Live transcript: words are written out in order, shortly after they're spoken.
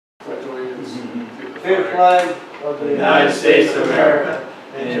allegiance to the flag of the United States of America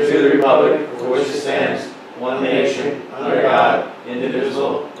and to the republic for which it stands, one nation, under God,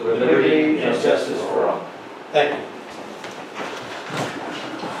 indivisible, with liberty and justice for all. Thank you.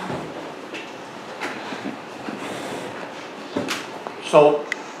 So,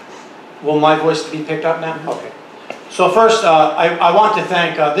 will my voice be picked up now? Okay. So first, I want to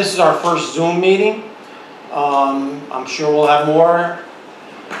thank, this is our first Zoom meeting. I'm sure we'll have more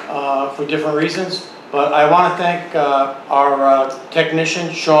for different reasons. But I want to thank our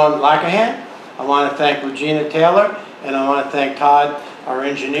technician, Sean Lackahan. I want to thank Regina Taylor. And I want to thank Todd, our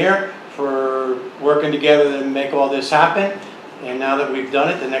engineer, for working together to make all this happen. And now that we've done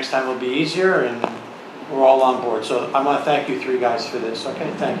it, the next time will be easier and we're all on board. So I want to thank you three guys for this.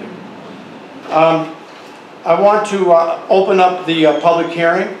 Okay, thank you. I want to open up the public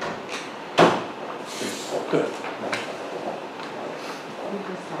hearing. Good.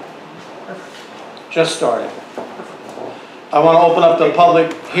 Just started. I want to open up the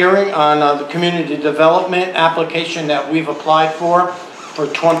public hearing on the community development application that we've applied for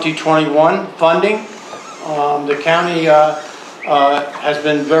 2021 funding. The county has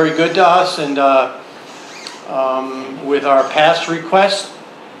been very good to us and with our past requests.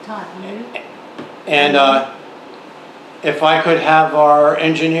 And if I could have our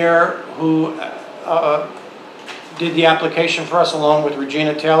engineer who did the application for us along with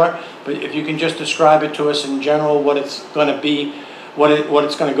Regina Taylor, but if you can just describe it to us in general, what it's going to be, what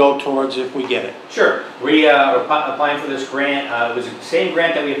it's going to go towards if we get it. Sure. We are applying for this grant. It was the same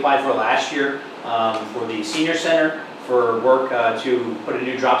grant that we applied for last year for the senior center for work to put a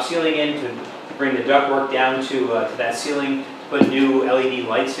new drop ceiling in, to bring the ductwork down to that ceiling, put new LED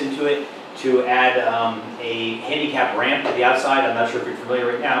lights into it, to add a handicap ramp to the outside. I'm not sure if you're familiar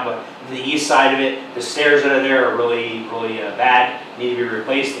right now, but the east side of it, the stairs that are there are really bad, need to be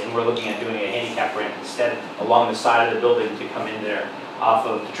replaced, and we're looking at doing a handicap ramp instead along the side of the building to come in there,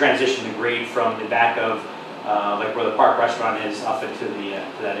 to transition the grade from the back of like where the park restaurant is up into the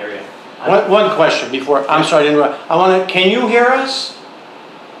to that area. One question before, I'm sorry to interrupt. Can you hear us?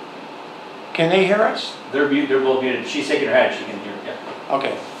 Can they hear us? They're both muted. She's shaking her head. She can hear. Yep.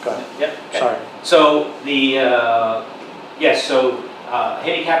 Okay, go ahead. Yep. Okay. Sorry. So the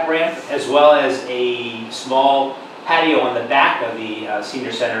handicap ramp as well as a small patio on the back of the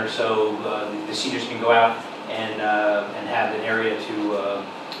senior center, so the seniors can go out and have an area to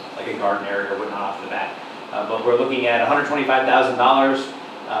like a garden area or whatnot off the back. But we're looking at $125,000.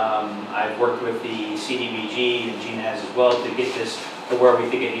 I've worked with the CDBG and Gina has as well to get this to where we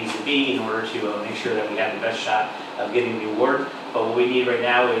think it needs to be in order to make sure that we have the best shot of getting the award. But what we need right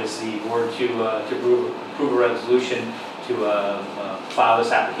now is the board to approve a resolution to file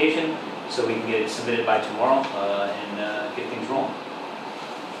this application so we can get it submitted by tomorrow and get things rolling.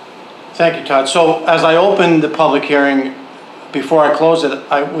 Thank you, Todd. So as I open the public hearing, before I close it,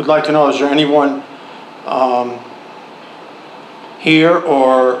 I would like to know, is there anyone here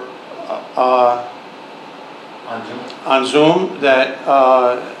or on Zoom that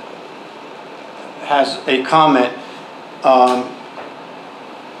has a comment?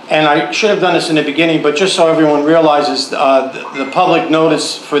 And I should have done this in the beginning, but just so everyone realizes, the public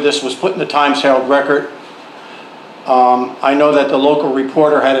notice for this was put in the Times Herald Record. I know that the local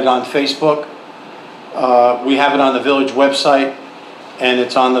reporter had it on Facebook. We have it on the village website, and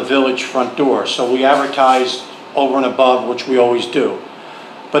it's on the village front door. So we advertise over and above, which we always do.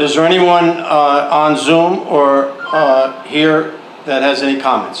 But is there anyone on Zoom or here that has any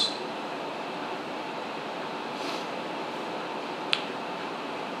comments?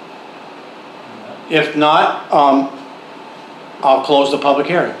 If not, I'll close the public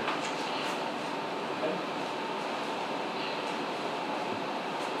hearing.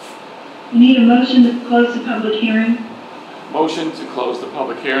 You need a motion to close the public hearing. Motion to close the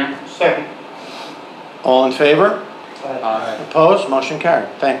public hearing. Second. All in favor? Aye. Opposed? Motion carried.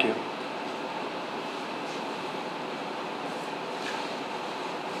 Thank you.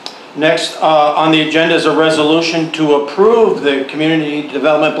 Next on the agenda is a resolution to approve the Community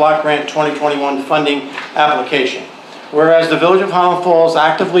Development Block Grant 2021 funding application. Whereas the Village of Highland Falls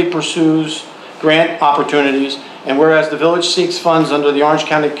actively pursues grant opportunities, and whereas the village seeks funds under the Orange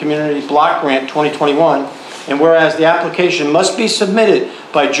County Community Block Grant 2021, and whereas the application must be submitted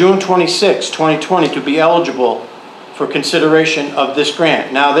by June 26, 2020 to be eligible for consideration of this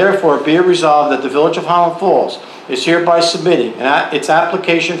grant. Now therefore be it resolved that the Village of Highland Falls is hereby submitting its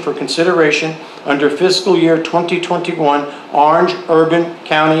application for consideration under fiscal year 2021 Orange Urban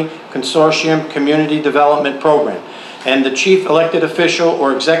County Consortium Community Development Program. And the chief elected official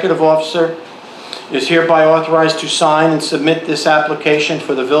or executive officer is hereby authorized to sign and submit this application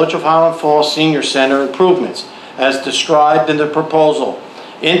for the Village of Highland Falls Senior Center improvements as described in the proposal.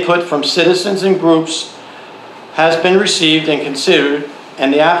 Input from citizens and groups has been received and considered,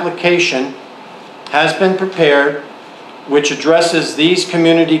 and the application has been prepared, which addresses these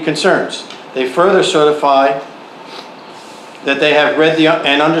community concerns. They further certify that they have read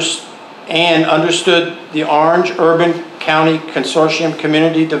and understood the Orange Urban County Consortium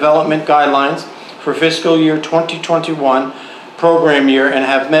Community Development Guidelines for fiscal year 2021 program year and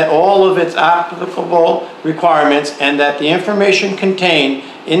have met all of its applicable requirements, and that the information contained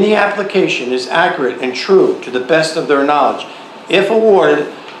in the application is accurate and true to the best of their knowledge. If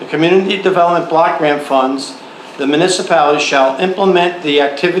awarded the Community Development Block Grant funds, the municipality shall implement the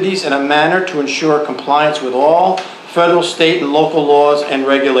activities in a manner to ensure compliance with all federal, state, and local laws and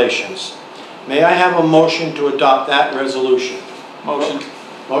regulations. May I have a motion to adopt that resolution? Motion.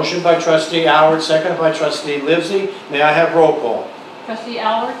 Motion by trustee Howard, seconded by trustee Livesey. May I have roll call? Trustee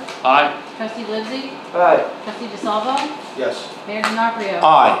Howard? Aye. Trustee Livesey? Aye. Trustee DeSalvo? Yes. Mayor DiNapoli?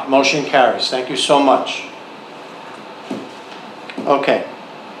 Aye, motion carries. Thank you so much. Okay.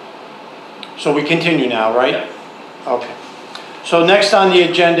 So we continue now, right? Okay. So next on the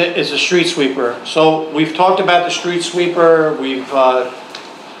agenda is a street sweeper. So we've talked about the street sweeper. We've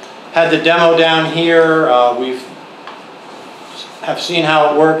had the demo down here. We've have seen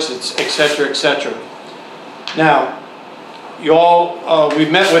how it works, et cetera, et cetera. Now, you all, we've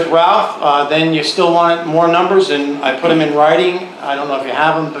met with Ralph. Then you still want more numbers, and I put them in writing. I don't know if you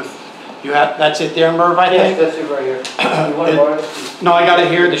have them, but you have. That's it there, Merv, I Yes, think. that's it right here. You want to borrow it? No, I got it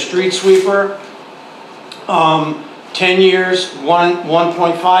here. The street sweeper. 10 years,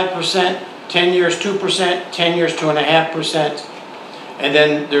 1.5%. 10 years, 2%. 10 years, 2.5%. And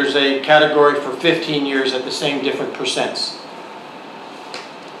then there's a category for 15 years at the same different percents.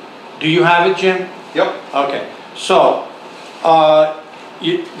 Do you have it, Jim? Yep. Okay, so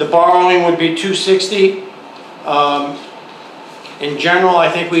the borrowing would be $260. In general, I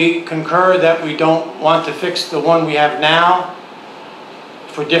think we concur that we don't want to fix the one we have now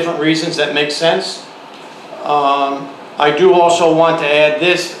for different reasons that make sense. I do also want to add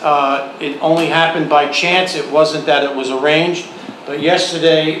this. It only happened by chance. It wasn't that it was arranged. But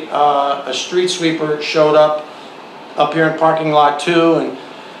yesterday, a street sweeper showed up here in parking lot 2, and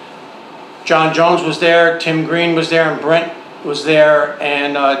John Jones was there, Tim Green was there, and Brent was there,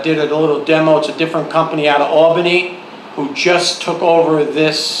 and did a little demo. It's a different company out of Albany who just took over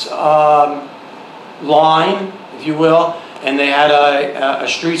this line, if you will, and they had a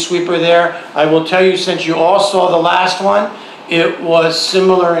street sweeper there. I will tell you, since you all saw the last one, it was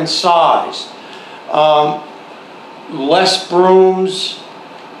similar in size. Less brooms,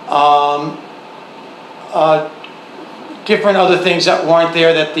 different other things that weren't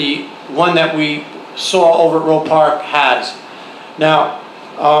there that the one that we saw over at Roe Park has. Now,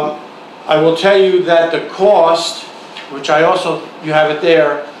 I will tell you that the cost, which you have it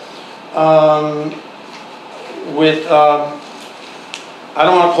there, with, I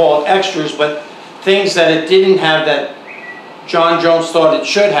don't want to call it extras, but things that it didn't have that John Jones thought it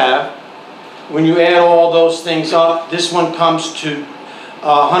should have. When you add all those things up, this one comes to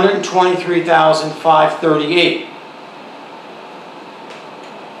 $123,538.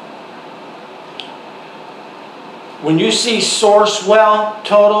 When you see Sourcewell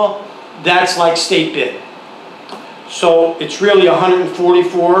total, that's like state bid. So it's really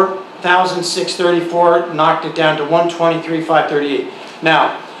 $144,634, knocked it down to $123,538.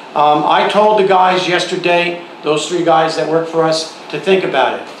 Now, I told the guys yesterday, those 3 guys that work for us, to think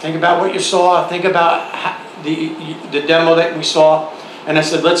about it. Think about what you saw, think about the demo that we saw, and I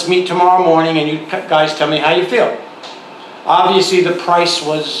said, let's meet tomorrow morning and you guys tell me how you feel. Obviously the price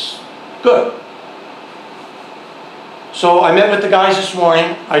was good. So I met with the guys this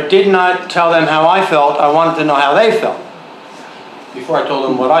morning. I did not tell them how I felt. I wanted to know how they felt before I told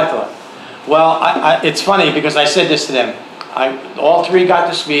them what I thought. Well, it's funny because I said this to them. All 3 got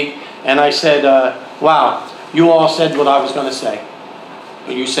to speak, and I said, wow, you all said what I was going to say.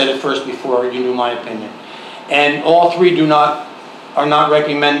 But you said it first before you knew my opinion. And all 3 they are not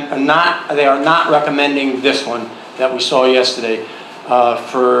recommending this one that we saw yesterday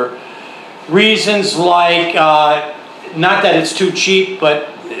for reasons like, not that it's too cheap, but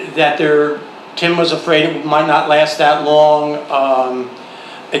that Tim was afraid it might not last that long.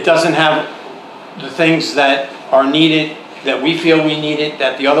 It doesn't have the things that are needed, that we feel we need it,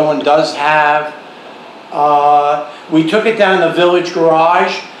 that the other one does have. We took it down the village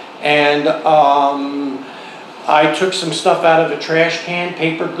garage, and I took some stuff out of a trash can,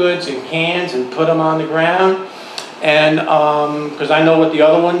 paper goods and cans, and put them on the ground. And, because I know what the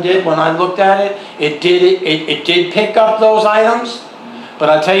other one did when I looked at it, it did pick up those items, but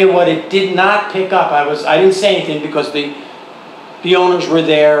I'll tell you what, it did not pick up. I didn't say anything because the owners were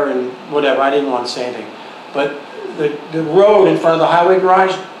there and whatever, I didn't want to say anything. But the road in front of the highway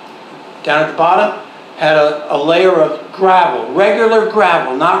garage, down at the bottom, had a layer of gravel, regular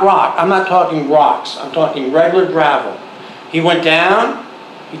gravel, not rock. I'm not talking rocks, I'm talking regular gravel. He went down,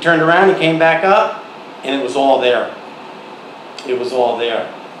 he turned around, he came back up, and it was all there. It was all there.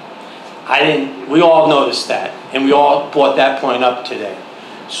 We all noticed that, and we all brought that point up today.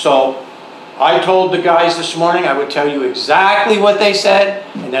 So, I told the guys this morning I would tell you exactly what they said,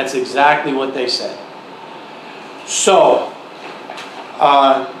 and that's exactly what they said. So,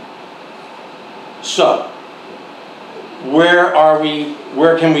 where are we,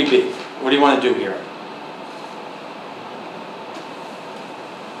 where can we be? What do you want to do here?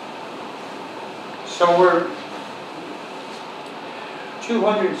 So we're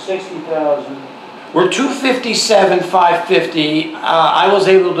 260,000. We're 257,550. I was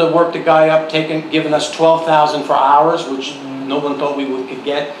able to work the guy up, giving us 12,000 for hours, which no one thought we could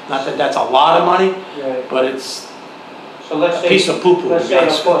get. Not that that's a lot of money, Right. but it's So let's a say, piece of poo-poo. let's to say be it'll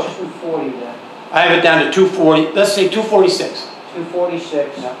honest with cost 240 then. you. I have it down to 240. Let's say 246.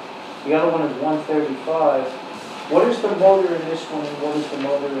 246. Yeah. The other one is 135. What is the motor in this one and what is the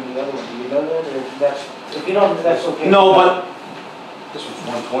motor in the other one? Do you know that, or that's, if you don't, that's okay. No, but This was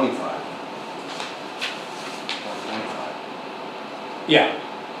 125. 125. yeah.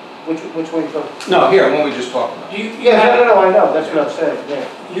 Which way you go? No, The here. one we just talked about. Yeah, no, I know, that's what I'm saying, yeah.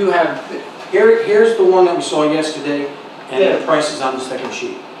 You have, here's the one that we saw yesterday, and Yeah. the price is on the second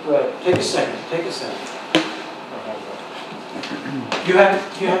sheet. Right. Take a second, take a second. You have it?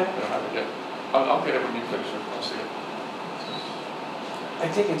 I don't have it yet. I'll get it when you finish it, I'll see it. I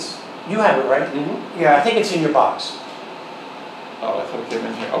think it's, you have it, right? Mm-hmm. Yeah, I think it's in your box. Oh, I thought it came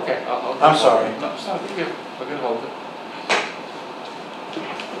in here, okay, I'll. I'm sorry. No, it's not, I'll get hold of it.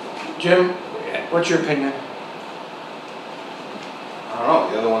 Jim, what's your opinion? I don't know,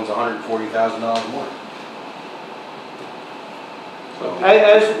 the other one's $140,000 more. So,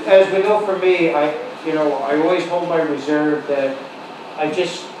 As we know for me, I always hold my reserve that I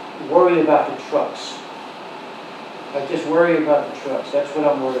just worry about the trucks. I just worry about the trucks, that's what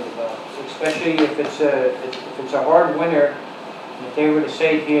I'm worried about. Especially if it's a hard winter, and if they were to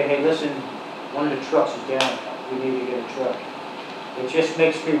say to you, hey, listen, one of the trucks is down, we need to get a truck. It just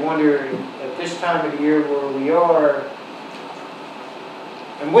makes me wonder, at this time of the year where we are,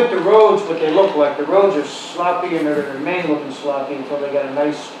 and with the roads, what they look like, the roads are sloppy and they're remain looking sloppy until they got a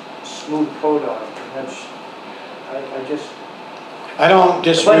nice smooth coat on it. And that's, I don't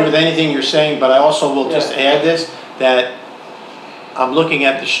disagree with anything you're saying, but I also will just add this, that I'm looking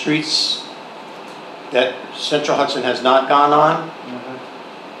at the streets that Central Hudson has not gone on.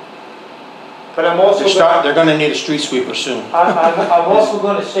 but I'm also They're going to need a street sweeper soon. I'm also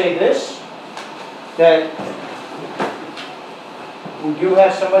going to say this, that we do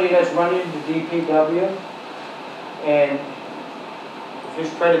have somebody that's running the DPW, and if his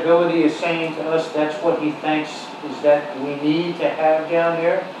credibility is saying to us that's what he thinks is that we need to have down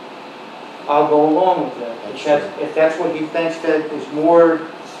there, I'll go along with that. If that's what he thinks that is more,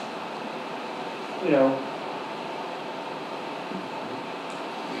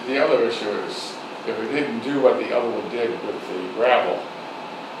 The other issue is, if we didn't do what the other one did with the gravel,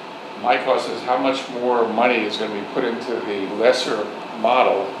 my question is how much more money is going to be put into the lesser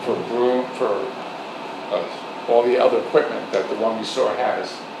model for all the other equipment that the one we saw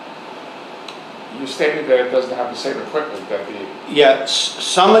has? You stated that it doesn't have the same equipment that the... Yeah,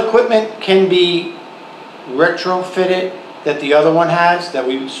 some equipment can be retrofitted that the other one has, that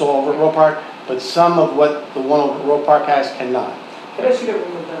we saw over at Roe Park, but some of what the one over at Roe Park has cannot. can I see that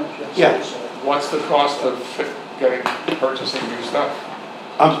one more time, Jeff? Yeah. What's the cost of purchasing new stuff?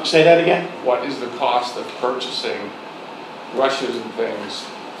 Say that again? What is the cost of purchasing brushes and things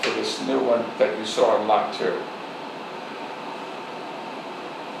for this new one that you saw in Lot 2?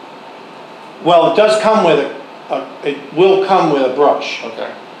 Well, it does come with it will come with a brush,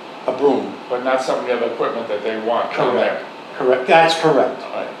 Okay, a broom. but not some of the other equipment that they want down there. Correct, that's correct.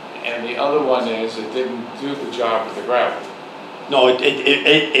 All right. And the other one is it didn't do the job with the gravel. No, it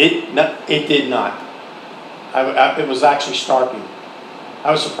did not. It was actually starking.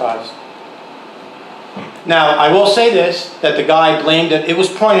 I was surprised. Now, I will say this, that the guy blamed it. It was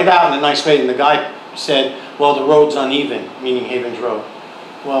pointed out in a nice way, and the guy said, well, the road's uneven, meaning Havens Road.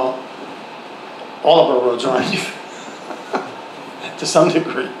 Well, all of our roads are uneven, to some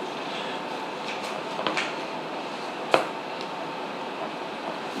degree.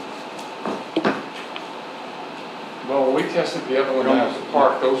 tested the other one down at the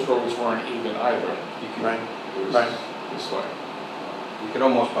park, those roads weren't even either. You could, Right. It was Right. this way. you could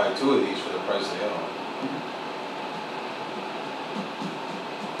almost buy two of these for the price of the other one.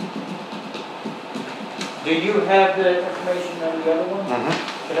 Do you have the information on the other one? Mhm.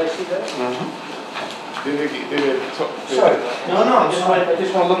 Can I see that? Mhm. Did Sorry. No, no, I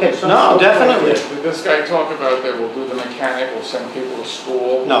just want to look at some. No, definitely. did this guy talk about that we'll do the mechanic, we'll send people to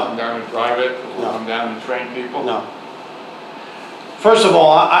school? No. We'll come down and drive it, we'll No. come down and train people? No. First of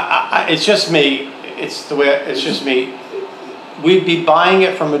all, it's just me, it's the way, it's just me. We'd be buying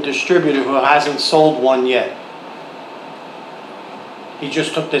it from a distributor who hasn't sold one yet. He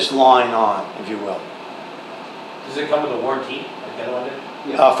just took this line on, if you will. Does it come with a warranty, like the other one did?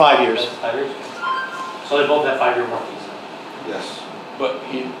 5 years. 5 years? So they both have 5-year warranties. Yes. But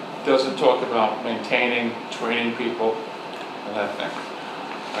he doesn't talk about maintaining, training people, and that thing,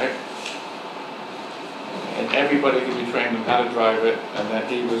 right? And everybody can be trained on how to drive it, and then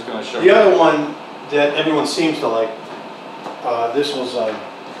he was gonna show. The other one that everyone seems to like, this was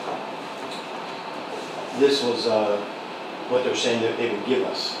what they're saying that they would give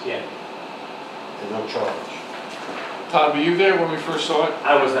us, Yeah. at no charge. Todd, were you there when we first saw it?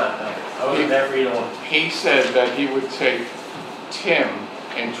 I was not, no. I wasn't there for either one. He said that he would take Tim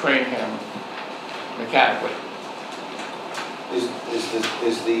and train him mechanically. Is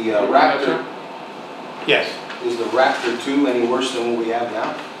the You remember that, Raptor, Tim? Yes. is the Raptor 2 any worse than what we have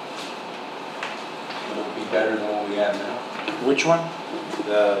now? Would it be better than what we have now? Which one?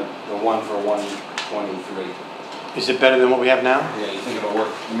 The one for 123. Is it better than what we have now? Yeah, you think it'll work,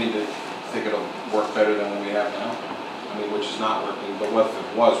 you mean to think it'll work better than what we have now? I mean, which is not working, but what if it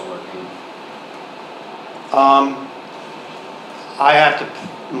was working? I have to,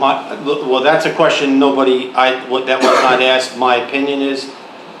 well, that's a question nobody, that was not asked. My opinion is,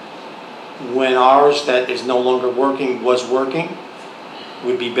 when ours that is no longer working was working,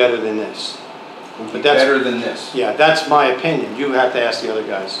 would be better than this. Would be But that's- better than this? Yeah, that's my opinion. You have to ask the other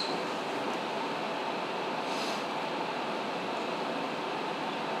guys.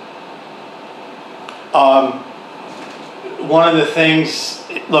 One of the things,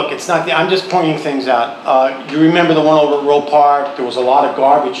 look, it's not, I'm just pointing things out. You remember the one over at Roe Park? There was a lot of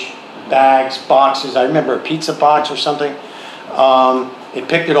garbage bags, boxes. I remember a pizza box or something. It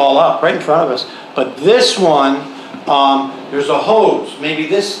picked it all up right in front of us. But this one, there's a hose, maybe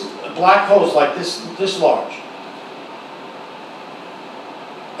this black hose like this large.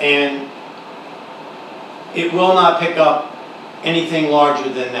 And it will not pick up anything larger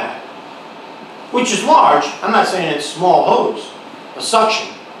than that. Which is large. I'm not saying it's small hose, a suction,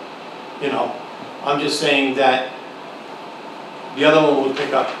 you know. I'm just saying that the other one would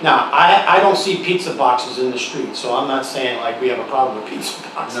pick up. Now, I don't see pizza boxes in the street, so I'm not saying like we have a problem with pizza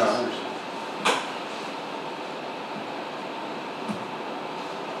boxes. No, I understand.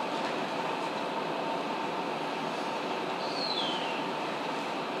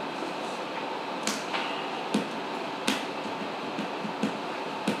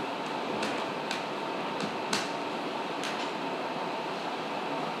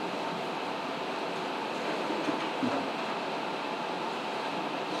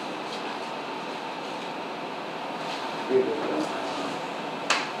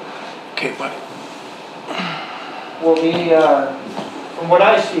 Okay, buddy. Well, from what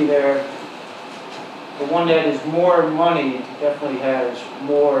I see there, the one that is more money definitely has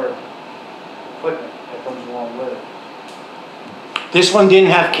more equipment that comes along with it. This one didn't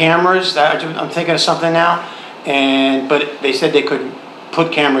have cameras. I'm thinking of something now. But they said they could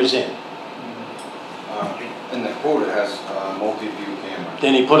put cameras in. In the quote, it has multi-view camera.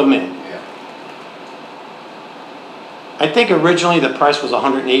 Then he put them in. Yeah. I think originally the price was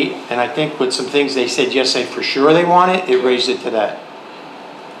 108, and I think with some things they said yes, they for sure they want it, it raised it to that.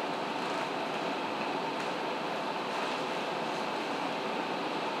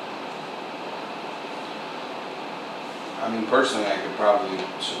 I mean, personally, I could probably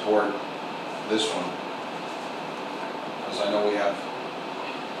support this one. Because I know we have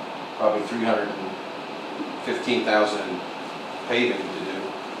probably 315,000 in paving to do.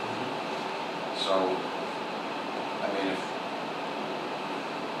 So, I mean, if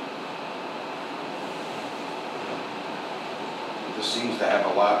this seems to have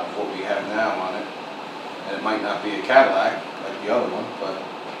a lot of what we have now on it, and it might not be a Cadillac like the other one, but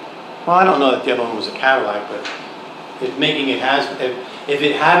Well, I don't know that the other one was a Cadillac, but if making it has, if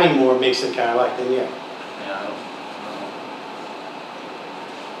it having more makes it Cadillac, then yeah. yeah, I don't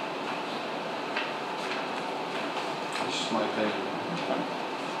know. It's just my opinion.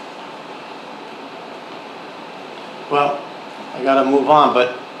 Well, I gotta move on,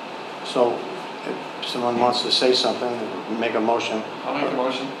 but, so, someone wants to say something, make a motion. I'll make the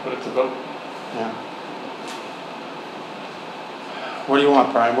motion, put it to vote. Yeah. What do you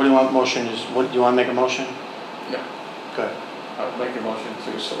want, Brian? What do you want motion is, what, do you want to make a motion? Yeah. Good. I'll make a motion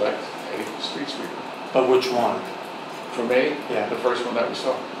to select a street sweeper. But which one? For me, Yeah. the first one that we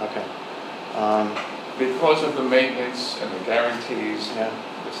saw. Okay. Because of the maintenance and the guarantees, Yeah,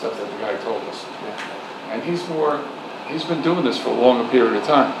 the stuff that the guy told us. yeah, And he's been doing this for a longer period of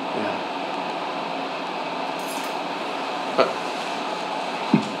time. yeah. But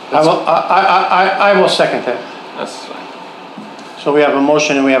I will second that. that's fine. So we have a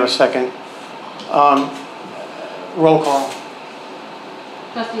motion and we have a second. Roll call.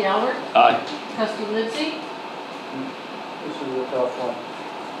 Trustee Albert? Aye. Trustee Livesey? This is a tough one.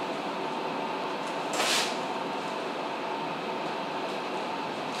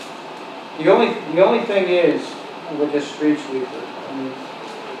 The only thing is with this street sweeper, I mean,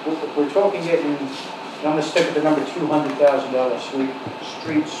 if we're talking getting, and I'm gonna stick with the number $200,000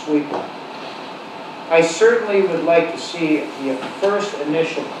 street sweeper. I certainly would like to see the first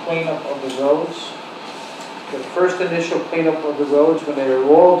initial cleanup of the roads. The first initial cleanup of the roads, when they are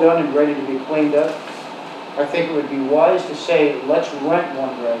all done and ready to be cleaned up. I think it would be wise to say, let's rent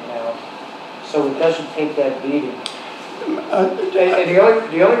one right now, so it doesn't take that beating. And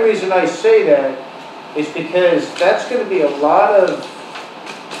the only reason I say that is because that's gonna be a lot of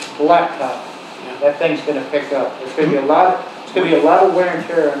blacktop that thing's gonna pick up. It's gonna be a lot of wear and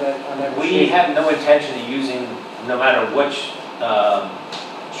tear on that machine. We have no intention of using, no matter which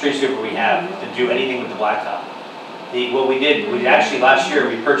street sweeper we have, to do anything with the blacktop. What we did, actually last year,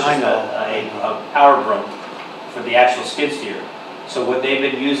 we purchased a power broom for the actual skid steer. So what they've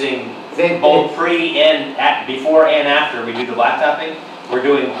been using, both before and after we do the blacktopping, we're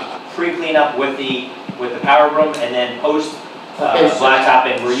doing pre-cleanup with the power broom, and then post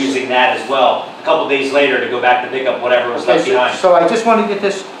blacktopping, we're using that as well. A couple days later to go back to pick up whatever was left behind. So I just want to get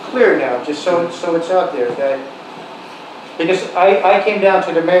this clear now, just so it's out there, that, because I came down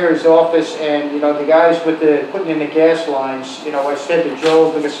to the mayor's office and, the guys putting in the gas lines, I said to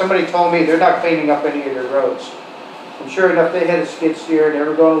Joe, because somebody told me they're not cleaning up any of their roads. And sure enough, they had a skid steer and they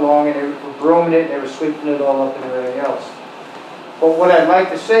were going along and they were brooming it and they were sweeping it all up and everything else. But what I'd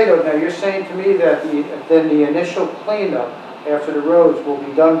like to say though, now you're saying to me that then the initial cleanup after the roads will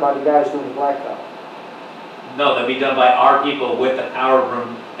be done by the guys doing the blacktop. No, that'll be done by our people with the power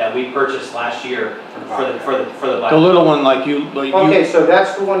broom that we purchased last year for the blacktop. The little one like you. Okay, so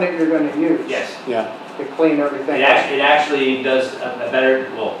that's the one that you're going to use. Yes. Yeah. To clean everything It up. actually does a better,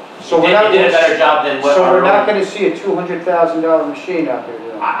 So it did a better job than what So our we're not own- going to see a $200,000 machine out there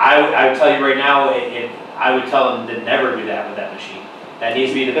doing it. I would tell you right now, I would tell them to never do that with that machine. That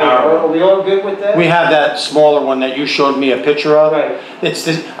needs to be the Okay, power are broom. we all good with that? We have that smaller one that you showed me a picture of. Right. It's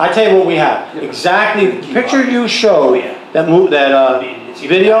this, I tell you what we have. Exactly, the picture you Oh, showed, yeah. It's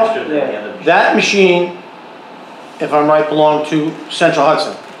even video? faster than the other machine. that machine, if I'm right, belonged to Central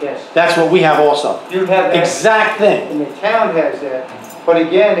Hudson. Yes. That's what we have also. You have that, Exact thing. and the town has that. But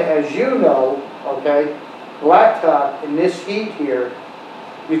again, as you know, okay, blacktop in this heat here,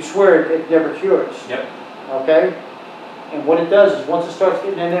 you'd swear it never cures. Yep. Okay? And what it does is once it starts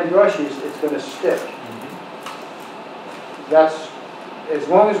getting in them brushes, it's going to stick. That's, as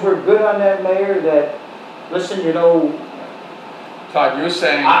long as we're good on that, Mayor, that, listen, Todd, you're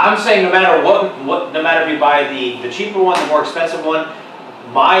saying, I'm saying no matter what, no matter if you buy the cheaper one, the more expensive one,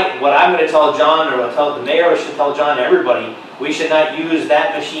 what I'm gonna tell John, or I'll tell the mayor, or should tell John, everybody, we should not use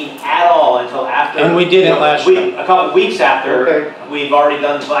that machine at all until after. And we did it last year. A couple weeks after, Okay. we've already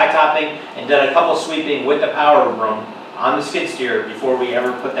done blacktopping and done a couple sweeping with the power broom on the skid steer before we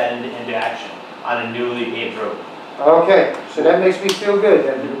ever put that into action on a newly paved road. okay, so that makes me feel good,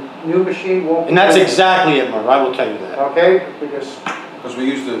 that the new machine won't. And that's exactly it, Merv, I will tell you that. Okay, because, Because we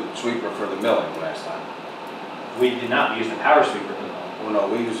used the sweeper for the milling last time. We did not use the power sweeper. Well, no,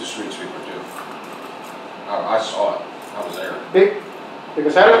 we used the street sweeper too. I saw it, I was there.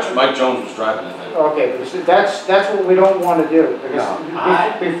 because I don't. Mike Jones was driving the thing. Okay, because that's what we don't want to do, because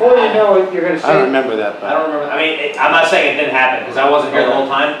No. before you know it, you're gonna I don't say, remember that, I but don't remember, I mean, I'm not saying it didn't happen, because I wasn't here the whole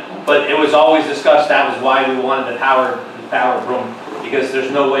time, but it was always discussed, that was why we wanted the power broom, because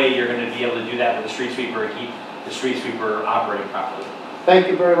there's no way you're gonna be able to do that with a street sweeper and keep the street sweeper operating properly. thank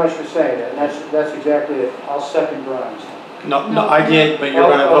you very much for saying that, and that's exactly it. I'll second Brian's. no, I did, but you're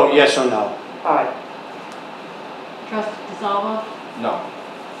gonna vote yes or no. Aye. Trustee DeSalvo? No.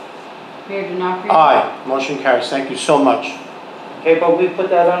 Mayor Denofrio? Aye, motion carries, thank you so much. Okay, but we put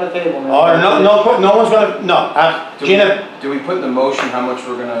that on the table now. Oh, no one's gonna, no, Gina, Do we put in the motion how much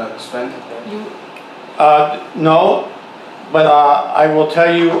we're gonna spend? You, no, but I will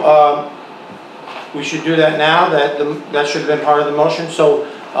tell you, we should do that now, that should have been part of the motion. So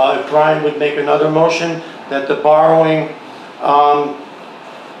if Brian would make another motion that the borrowing, hold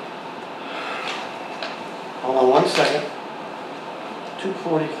on one second,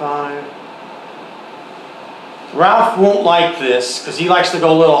 245. Ralph won't like this, because he likes to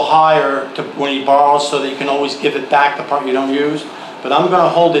go a little higher when he borrows, so that you can always give it back the part you don't use. But I'm going to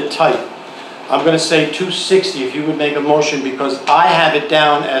hold it tight. I'm going to say 260 if you would make a motion, because I have it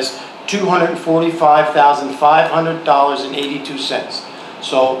down as $245,500.82.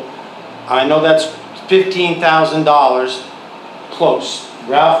 So I know that's $15,000 close.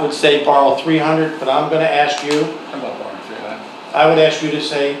 Ralph would say borrow 300, but I'm going to ask you, I'm not borrowing $300. I would ask you to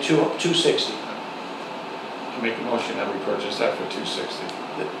say 260. Make a motion that we purchase that for $260.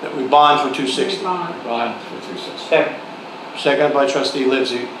 That we bond for 260. Bond. Bond for $260. Second. Seconded by trustee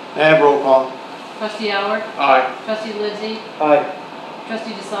Livesey. May I have roll call? Trustee Alward, Aye. trustee Livesey, Aye.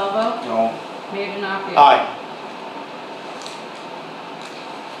 trustee DeSalvo, No, Mayor D'Onofrio. Aye.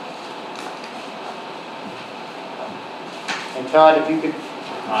 And Todd, if you could,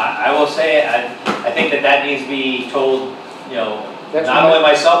 I will say, I think that needs to be told, That's not my- only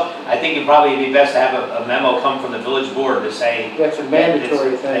myself, I think it'd probably be best to have a memo come from the village board to say. that's a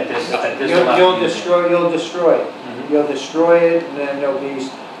mandatory thing. That this will You'll not you'll be used. destroy it. Mhm. You'll destroy it, and then they'll be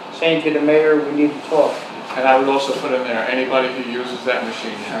saying to the mayor, we need to talk. And I would also put in there, anybody who uses that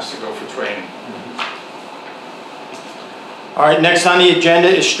machine has to go for training. All right, next on the agenda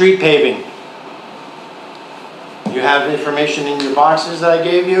is street paving. You have information in your boxes that I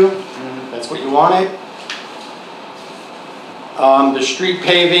gave you. That's what you wanted. The street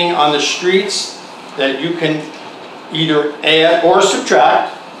paving on the streets that you can either add or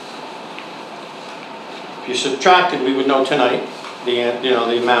subtract. If you subtracted, we would know tonight the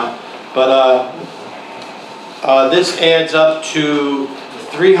amount. But this adds up to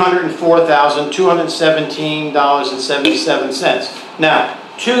 $304,217.77. Now,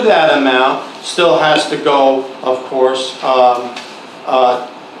 to that amount still has to go, of course,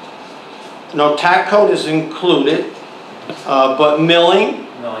 no tack coat is included, but milling,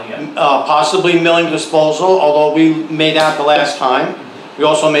 No, yeah. possibly milling disposal, although we made out the last time. We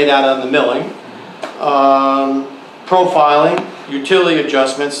also made out on the milling. Profiling, utility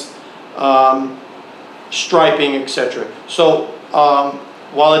adjustments, striping, etc. So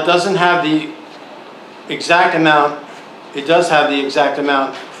while it doesn't have the exact amount, it does have the exact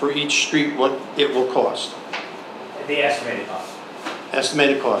amount for each street what it will cost. The estimated cost.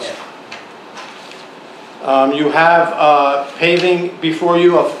 Estimated cost. You have paving before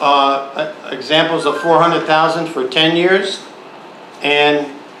you of examples of 400,000 for 10 years and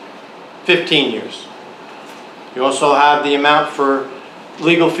 15 years. You also have the amount for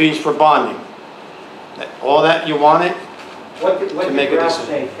legal fees for bonding. All that you wanted. What did make a Ralph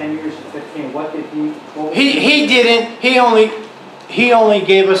decision. say, 10 years and 15, what did he? He didn't. He only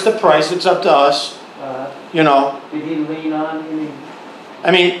gave us the price. It's up to us. Did he lean on any?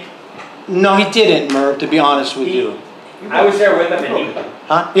 I mean, no, he didn't, Merv. To be honest with you. I was there with him and he,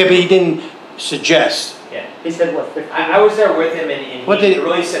 Huh? Yeah, but he didn't suggest. yeah. He said what, 15? I was there with him and What he did-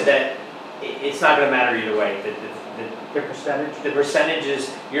 really said that it's not gonna matter either way. The percentage? The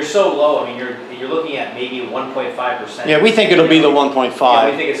percentages, you're so low, I mean, you're looking at maybe 1.5%. Yeah, we think it'll be the Yeah, we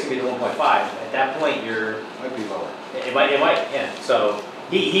 1.5. think it's gonna be the 1.5. At that point, might be lower. it might, yeah. So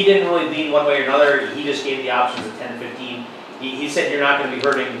he didn't really lean one way or another. He just gave the options of 10, 15. He said you're not gonna be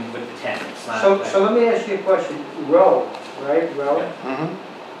hurting with the 10. It's not. So let me ask you a question, row, right, row? Mhm.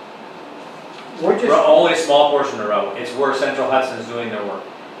 We're just, Only a small portion of the road. It's where Central Hudson is doing their work,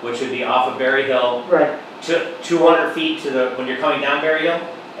 which would be off of Berry Hill, right, to 200 feet to the, when you're coming down Berry Hill,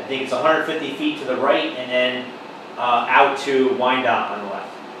 I think it's 150 feet to the right, and then out to Wyandotte on the left.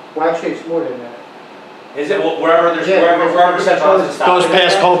 well, actually, it's more than that. Is it, wherever there's, Yeah, wherever Central Hudson stops? Goes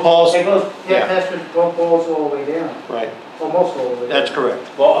past Cold Paul's. It goes, Yeah. past the gold balls all the way down, Right. almost all the way down. That's correct.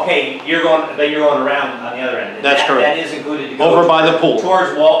 Well, okay, but you're going around on the other end. That's correct. That is included to go. Over by the pool.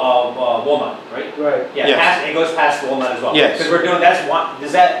 Towards Walnut, right? Right, Yeah, Yes. it goes past Walnut as well. Yes. Because we're doing,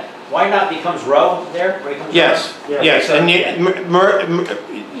 Wyandotte becomes row there? Where it comes Yes. Yeah. Yes. So, And yeah.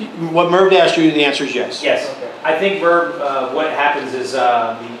 what Merv asked you, the answer is yes. Yes. okay. I think what happens is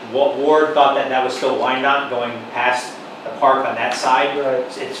the ward thought that was still Wyandotte going past the park on that side.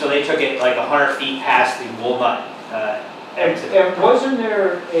 Right. So they took it like 100 feet past the Walnut exit. And wasn't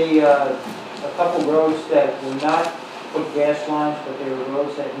there a couple roads that were not put gas lines, but they were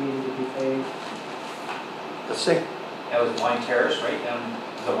roads that needed to be paved? Let's see. That was Wine Terrace, right?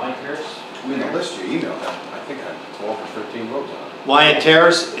 The Wine Terrace? I mean, the list you emailed, I think I had 12 or 15 roads on it. Wyatt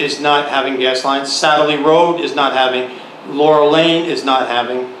Terrace is not having gas lines. Satterley Road is not having. Laurel Lane is not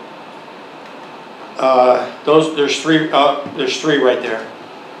having. There's three right there.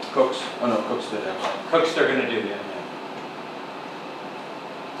 Cooks, oh no, Cooks did have one. Cooks they're gonna do, yeah.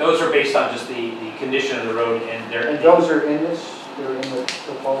 Those are based on just the condition of the road and And those are in this, they're in the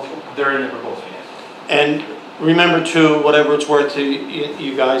proposal? they're in the proposal, yes. And remember too, whatever it's worth to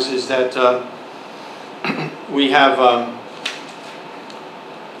you guys, is that we have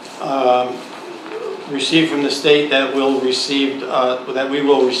received from the state that we will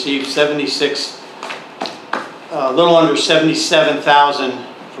receive 76, a little under 77,000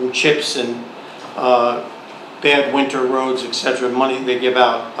 from CHIPS and bad winter roads, etc. Money they give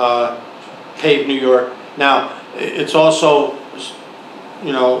out, Pave New York. Now, it's also,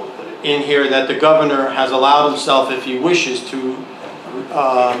 you know, in here that the governor has allowed himself, if he wishes, to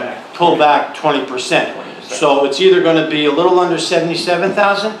pull back 20%. So it's either going to be a little under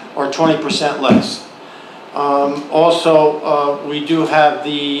 77,000 or 20% less. Also, we do have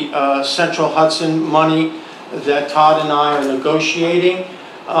the Central Hudson money that Todd and I are negotiating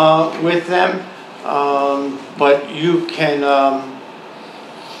with them. But you can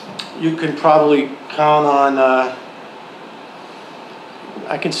probably count on,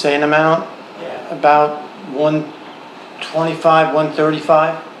 I can say an amount, about 125,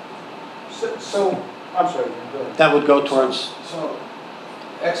 135. So, I'm sorry, go ahead. That would go towards, So,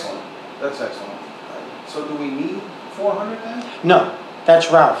 excellent, that's excellent. So do we need 400 then? no,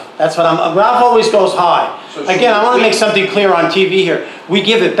 that's Ralph. That's what Ralph always goes high. So Again, I want to make something clear on TV here. We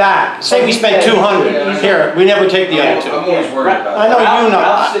give it back. Say we spent 200, here, we never take the other two. I'm always worried about I that. know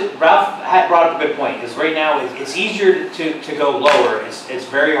you know. Ralph had brought up a good point, because right now it's easier to go lower. It's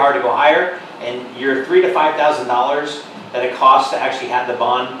very hard to go higher, and your $3,000 to $5,000 that it costs to actually have the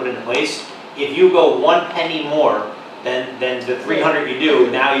bond put into place, if you go 1 penny more than the 300 you do,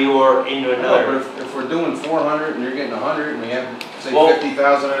 now you are into No, another. but if we're doing 400 and you're getting 100 and we have, say, Well,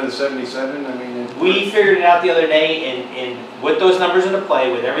 50,000 out of the 77, I mean. We figured it out the other day, and with those numbers into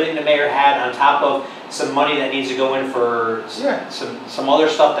play, with everything the mayor had on top of some money that needs to go in for Yeah. some other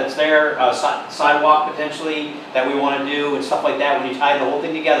stuff that's there, sidewalk potentially that we want to do and stuff like that. When you tie the whole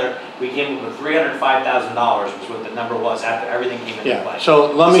thing together, we came up with $305,000 was what the number was after everything came into Yeah, play.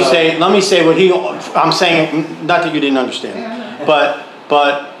 so let me say what I'm saying, not that you didn't understand, but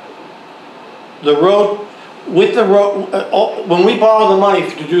the road, with the road, when we borrow the money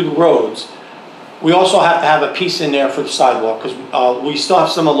to do the roads, we also have to have a piece in there for the sidewalk, because we still have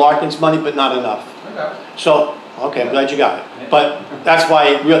some of Larkin's money, but not enough. Okay. So, okay, I'm glad you got it. But that's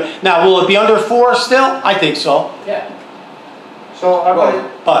why, now, will it be under 4 still? I think so, Yeah. So I'm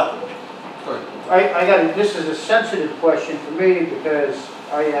gonna, but, Good. I got, this is a sensitive question for me because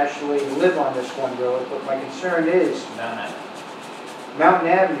I actually live on this one road, but my concern is Mountain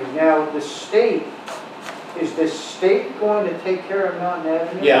Avenue. Now, the state, is the state going to take care of Mountain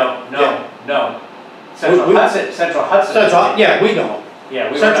Avenue? Yeah. No. Central Hudson. yeah, we don't.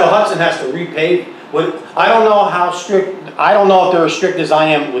 Yeah, we Central were not. Hudson has to repave. I don't know how strict, I don't know if they're as strict as I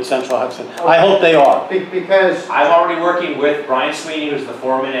am with Central Hudson. I hope they are. Because, I'm already working with Brian Sweeney, who's the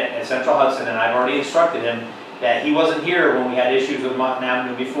foreman at Central Hudson, and I've already instructed him that he wasn't here when we had issues with Mountain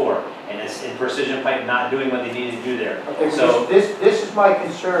Avenue before, and it's in Precision Pipe not doing what they needed to do there. okay, So, this is my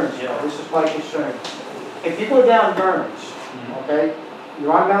concern, Yeah. this is my concern. If you go down Burns, okay,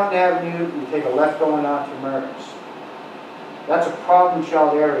 you're on Mountain Avenue, you take a left going on to Burns. That's a problem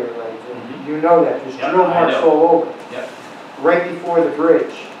child area right there. You know that, there's Yeah, drill I marks know. all over. Yep. Right before the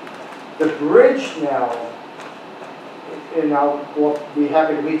bridge. The bridge now, and I'll be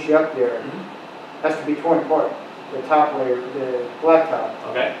happy to meet you up there, has to be torn apart, the top layer, the blacktop.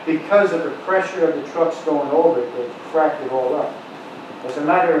 okay, Because of the pressure of the trucks going over it, they've cracked it all up. As a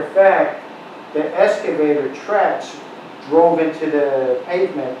matter of fact, the excavator tracks drove into the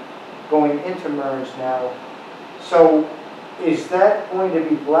pavement going into Mearns now. So is that going to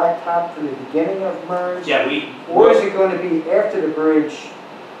be blacktop from the beginning of Mearns? yeah, Or is it going to be after the bridge,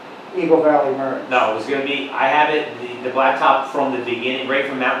 Eagle Valley Mearns? no, it's gonna be, I have it, the blacktop from the beginning, right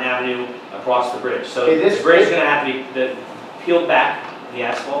from Mountain Avenue across the bridge. So Okay, the bridge is gonna have to be peeled back, the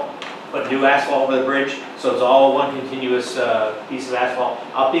asphalt, put new asphalt over the bridge, so it's all one continuous piece of asphalt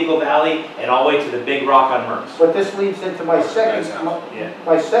up Eagle Valley and all the way to the big rock on Mearns. But this leads into my second, Yeah.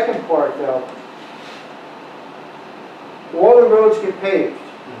 my second part though. All the roads get paved,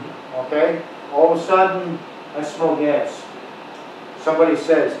 okay? All of a sudden, I smell gas. Somebody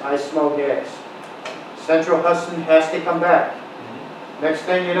says, I smell gas. Central Hudson has to come back. Next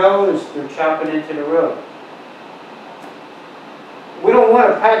thing you know is they're chopping into the road. We don't want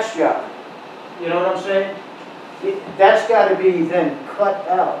a patch job. You know what I'm saying? That's got to be then cut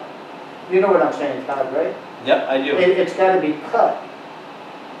out. You know what I'm saying, Todd, right? Yep, I do. It's got to be cut.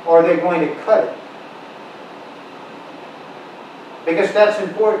 Or they're going to cut it. because that's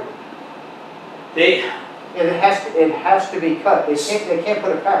important. They, And it has to be cut. They can't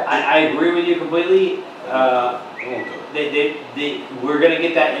put a patch. I agree with you completely. We won't do it. We're gonna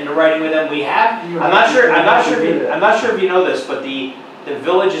get that into writing with them. We have, You I'm not have sure, to- I'm not you have sure, to if do you- that. I'm not sure if you know this, but the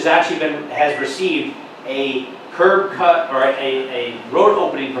village has received a curb cut or a road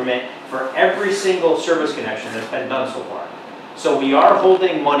opening permit for every single service connection that's been done so far. So we are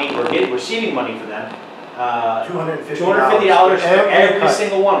holding money, we're receiving money from them. $250 for every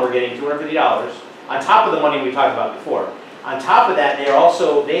single one, we're getting $250, on top of the money we talked about before. On top of that,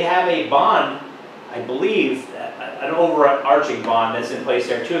 they have a bond, I believe, an overarching bond that's in place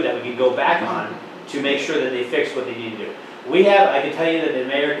there too, that we could go back on to make sure that they fix what they need to do. I can tell you that the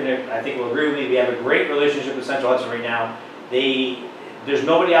mayor I think will agree with me, we have a great relationship with Central Hudson right now. There's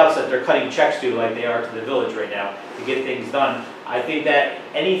nobody else that they're cutting checks to like they are to the village right now to get things done. I think that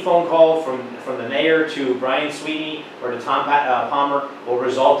any phone call from the mayor to Brian Sweeney or to Tom Palmer will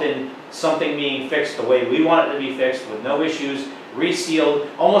result in something being fixed the way we want it to be fixed with no issues, resealed,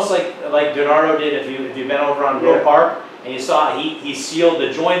 almost like Donardo did if you've been over on Roe Yeah. Park and you saw he sealed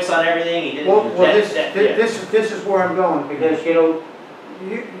the joints on everything. He didn't. Well, Yeah. this is where I'm going, because, you know,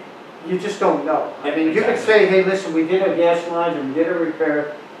 you just don't know. I mean, you could Exactly. say, hey, listen, we did a gas line and we did a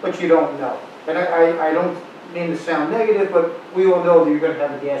repair, but you don't know. And I don't mean to sound negative, but we all know that you're gonna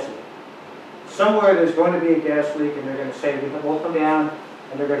have a gas leak. Somewhere there's going to be a gas leak and they're gonna say, we'll come down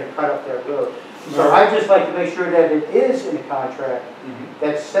and they're gonna cut up that road. So I just like to make sure that it is in the contract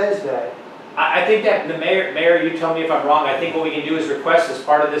that says that. I think that the mayor, you tell me if I'm wrong, I think what we can do is request as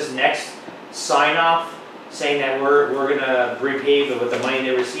part of this next sign-off, saying that we're gonna repave with the money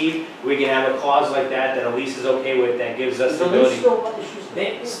they receive, we can have a clause like that that Elise is okay with, that gives us the ability.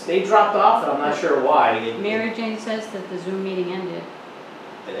 They dropped off, and I'm not sure why. Mary Jane says that the Zoom meeting ended.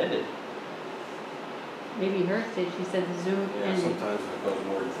 It ended. Maybe hers did, she said the Zoom Yeah, ended. sometimes it goes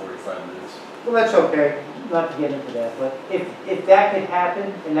more than 45 minutes. Well, that's okay, not to get into that, but if that could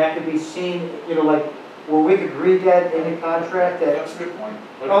happen and that could be seen, you know, like, where we could read that in the contract that. That's a good point.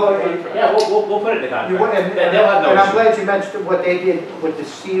 Oh, Yeah, we'll put it in the You would, contract. and They'll have no I'm issue. glad you mentioned what they did with the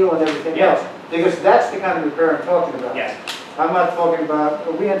seal and everything Yeah. else, because that's the kind of repair I'm talking about. Yes. I'm not talking about,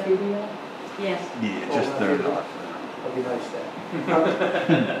 are we on TV now? Yes. Yeah, just they're not. That'd be nice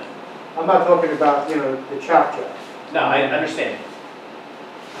then. I'm not talking about, you know, the chop job. No, I understand.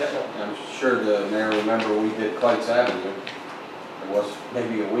 I'm sure the mayor remember we did Clites Avenue. It was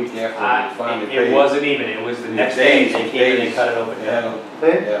maybe a week after we finally paid. It wasn't even, it was the next day, they came in and cut it open. Yeah,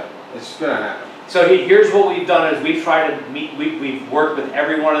 They- yeah, it's gonna happen. So here's what we've done is we've tried to meet, we've worked with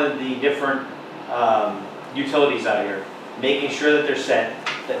every one of the different utilities out here, making sure that they're set.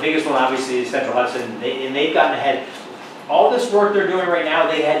 The biggest one obviously is Central Hudson, and they've gotten ahead. All this work they're doing right now,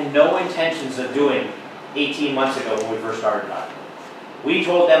 they had no intentions of doing 18 months ago when we first started on it. We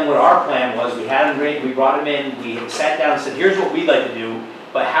told them what our plan was, we had them ready, we brought them in, we sat down and said, here's what we'd like to do,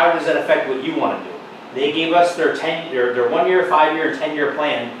 but how does that affect what you want to do? They gave us their 1-year, 5-year, and 10-year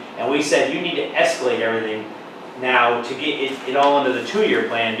plan, and we said, you need to escalate everything now to get it all into the 2-year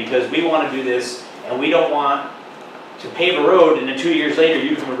plan, because we want to do this, and we don't want to pave a road, and then 2 years later,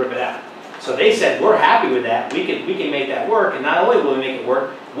 you come and rip it out. So they said, we're happy with that, we can make that work, and not only will we make it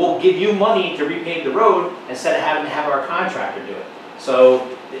work, we'll give you money to repave the road instead of having to have our contractor do it. So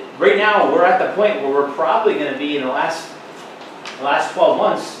right now, we're at the point where we're probably gonna be in the last 12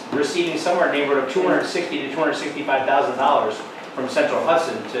 months, receiving somewhere in the neighborhood of $260,000 to $265,000 from Central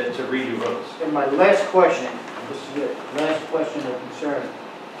Hudson to redo roads. And my last question, this is it, last question of concern,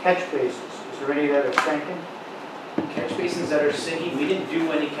 catch bases, is there any that are sinking? Catch basins that are sinking, we didn't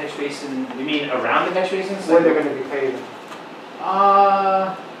do any catch basin, you mean around the catch basins? Where they're gonna be paving?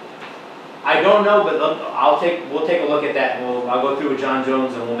 I don't know, but we'll take a look at that, and I'll go through with John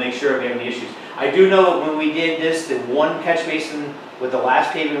Jones, and we'll make sure if we have any issues. I do know that when we did this, the one catch basin with the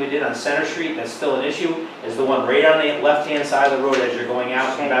last paving we did on Center Street, that's still an issue, is the one right on the left-hand side of the road as you're going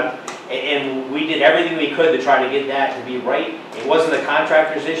out. And we did everything we could to try to get that to be right. It wasn't a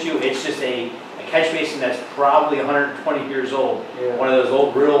contractor's issue, it's just a catch basin that's probably 120 years old. Yeah. One of those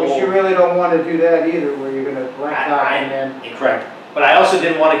old, real old. But you really don't wanna do that either, where you're gonna blacktop and then. Correct. But I also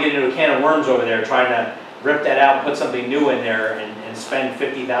didn't want to get into a can of worms over there, trying to rip that out, put something new in there, and spend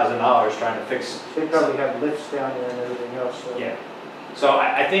 $50,000 trying to fix. They probably have lifts down there and everything else, so. Yeah. So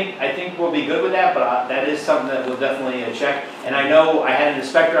I think we'll be good with that, but that is something that we'll definitely check. And I know I had an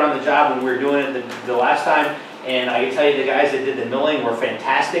inspector on the job when we were doing it the last time, and I can tell you the guys that did the milling were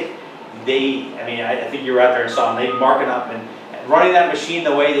fantastic. I think you were out there and saw them, they mark it up, and running that machine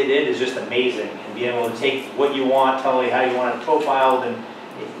the way they did is just amazing. And being able to take what you want, tell you how you want it profiled, and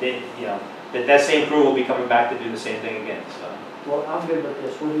that same crew will be coming back to do the same thing again, so. Well, I'm good with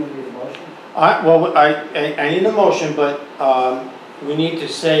this. What do you need, a motion? Well, I need a motion, but we need to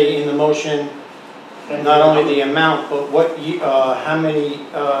say in the motion, not only the amount, but what you, how many,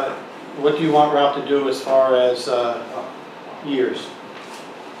 what do you want Ralph to do as far as years?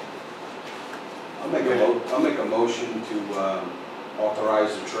 I'll make a motion to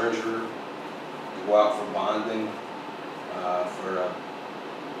authorize the treasurer to go out for bonding for a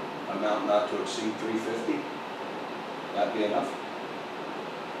amount not to exceed $350. That'd be enough?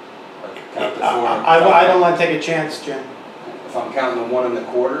 Or count the four. I don't want to take a chance, Jim. If I'm counting the 1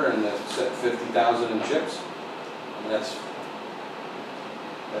 1/4 and the 50,000 in chips, I mean, that's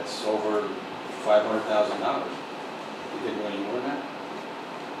over $500,000. You didn't do any more than that?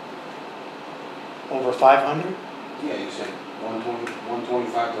 Over 500? Yeah, you said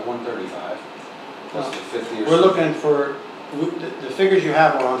 125 to 135, plus the 50 or We're looking for, the figures you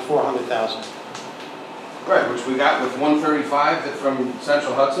have are on 400,000. Right, which we got with 135 from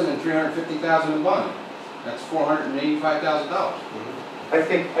Central Hudson and 350,000 in bonding. That's $485,000. I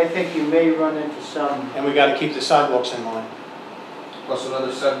think you may run into some, And we got to keep the sidewalks in line. Plus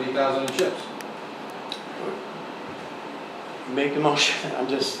another 70,000 in chips. Make the motion, I'm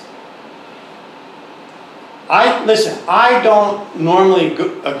just... Listen, I don't normally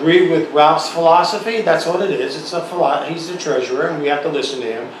agree with Ralph's philosophy, that's what it is, it's a philosophy, he's the treasurer and we have to listen to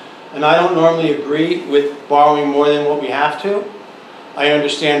him. And I don't normally agree with borrowing more than what we have to. I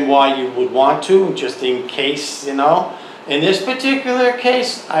understand why you would want to, just in case, you know. In this particular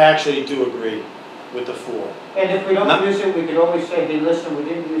case, I actually do agree with the 4. and if we don't use it, we could always say, hey, listen, we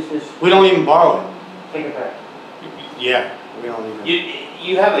didn't use this, We don't even borrow it. take it back. Yeah, we don't even.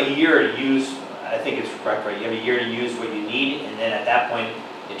 You have a year to use, I think it's correct, right? You have a year to use what you need, and then at that point,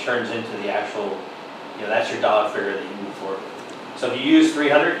 it turns into the actual, you know, that's your dollar figure that you move forward with. So if you use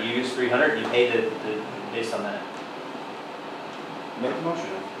 300, you use 300, you pay the based on that. Make a motion.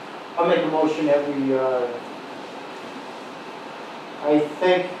 I'll make a motion that we, I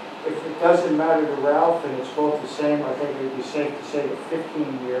think if it doesn't matter to Ralph and it's both the same, I think it would be safe to say a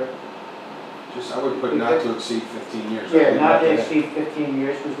 15-year. Just, I would put not to exceed 15 years. Yeah, not to exceed 15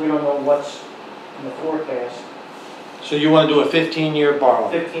 years, because we don't know what's in the forecast. So you want to do a 15-year borrow?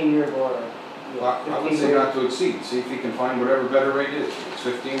 15-year borrow. Well, I would say not to exceed, see if you can find whatever better rate is. If it's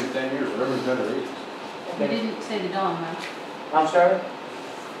 15 or 10 years, whatever the better rate is. You didn't say the dollar amount. I'm sorry?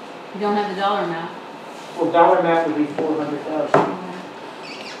 You don't have the dollar amount. Well, dollar amount would be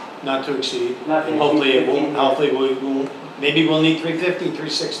 400,000. Not to exceed. Not to exceed Hopefully it 15 won't, hopefully we won't, maybe we'll need 350,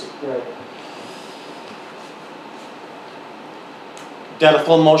 360. Right. That a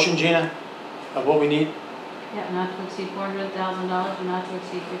full motion, Gina, of what we need? Yeah, not to exceed $400,000 and not to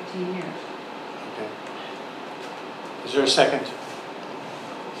exceed 15 years. Okay. Is there a second?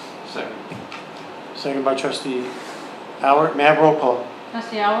 Second. Second by trustee Howard. May I have roll call?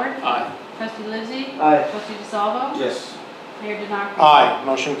 Trustee Howard? Aye. Trustee Lizzie? Aye. Trustee DeSalvo? Yes. Mayor DeNarco? Aye,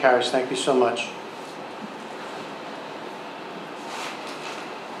 motion carries. Thank you so much.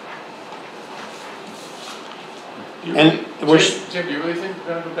 And we're... Jim, do you really think we're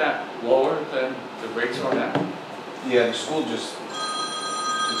gonna go that lower than the rates are now? Yeah, the school just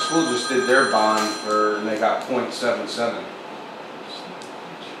did their bond for, and they got .77.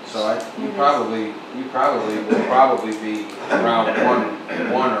 So you probably will probably be around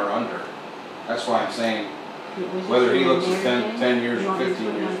one or under. That's why I'm saying, whether he looks at 10 years or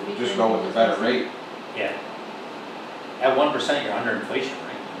 15 years, just go with the better rate. Yeah. At 1%, you're under inflation,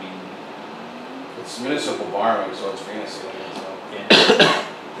 right? I mean, It's municipal borrowing, so it's fancy. So. yeah.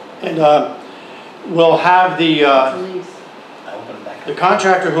 And we'll have the Please. I open it back the up.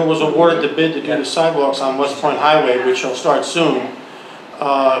 contractor who was awarded the bid to do the sidewalks on West Point Highway, which will start soon,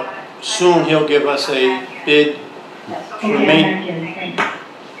 soon he'll give us a bid for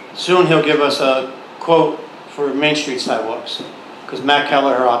soon he'll give us a quote for Main Street sidewalks, because Matt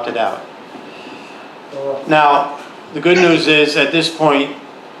Kelleher opted out. Now, the good news is, at this point,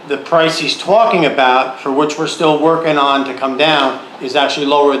 the price he's talking about, for which we're still working on to come down, is actually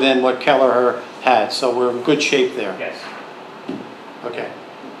lower than what Kelleher had, so we're in good shape there. Yes. Okay.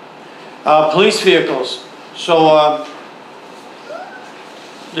 Police vehicles. So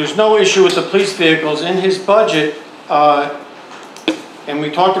there's no issue with the police vehicles. In his budget, and we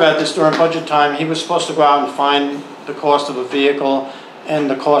talked about this during budget time, he was supposed to go out and find the cost of a vehicle and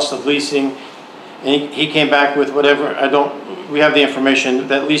the cost of leasing. And he came back with whatever, we have the information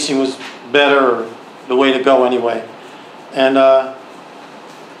that leasing was better, or the way to go anyway. And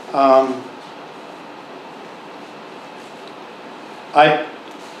I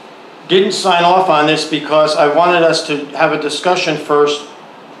didn't sign off on this because I wanted us to have a discussion first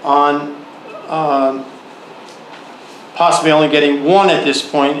on possibly only getting one at this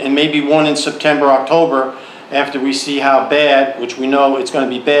point, and maybe one in September, October, after we see how bad, which we know it's going to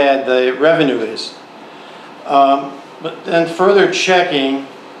be bad, the revenue is. But then further checking,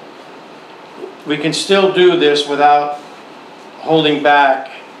 we can still do this without holding back.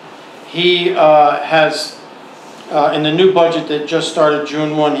 He has, in the new budget that just started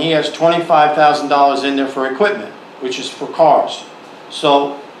June 1, he has $25,000 in there for equipment, which is for cars.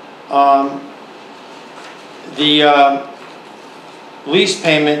 So the lease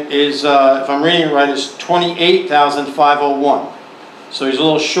payment is, if I'm reading it right, is $28,501. So he's a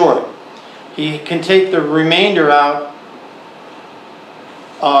little short. He can take the remainder out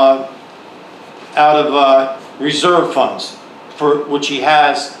of reserve funds, for which he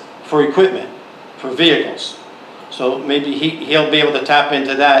has for equipment, for vehicles. So maybe he'll be able to tap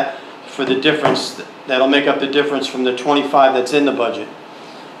into that for the difference, that'll make up the difference from the 25 that's in the budget.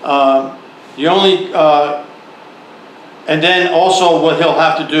 The only, and then also what he'll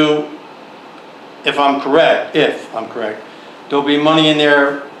have to do, if I'm correct, there'll be money in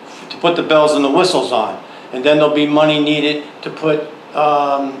there to put the bells and the whistles on. And then there'll be money needed to put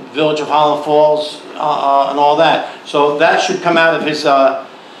Village of Highland Falls and all that. So that should come out of his,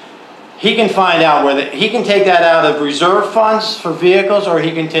 he can find out whether, he can take that out of reserve funds for vehicles, or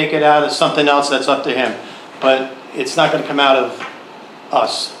he can take it out of something else, that's up to him. But it's not going to come out of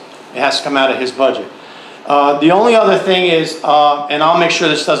us. It has to come out of his budget. The only other thing is, and I'll make sure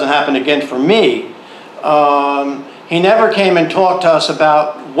this doesn't happen again for me, he never came and talked to us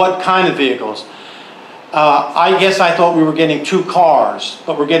about what kind of vehicles. I guess I thought we were getting 2 cars,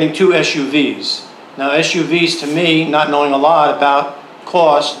 but we're getting 2 SUVs. Now SUVs, to me, not knowing a lot about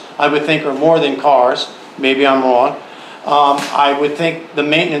cost, I would think are more than cars. Maybe I'm wrong. I would think the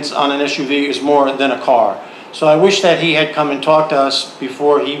maintenance on an SUV is more than a car. So I wish that he had come and talked to us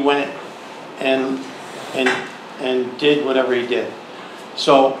before he went and did whatever he did.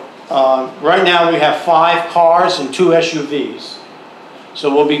 So right now we have 5 cars and 2 SUVs. So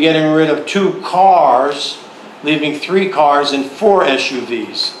we'll be getting rid of 2 cars, leaving 3 cars and 4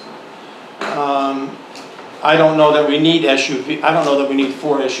 SUVs. I don't know that we need I don't know that we need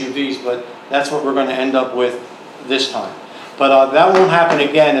 4 SUVs, but that's what we're going to end up with this time. But that won't happen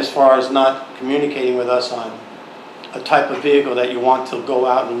again, as far as not communicating with us on a type of vehicle that you want to go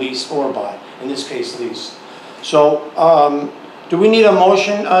out and lease or buy. In this case, lease. So do we need a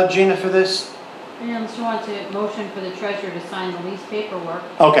motion, Gina, for this? Yeah, Mr. wants a motion for the treasurer to sign the lease paperwork.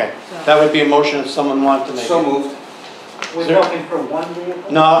 Okay, that would be a motion if someone wanted to make it. So moved. We're Sir? looking for 1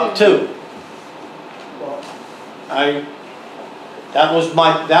 vehicle? No, 2. Well, That was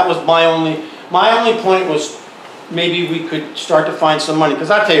my only point was maybe we could start to find some money,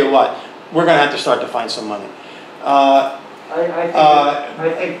 because I tell you what, we're going to have to start to find some money. I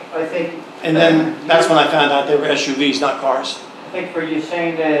think. And then that's when I found out they were SUVs, not cars. I think for you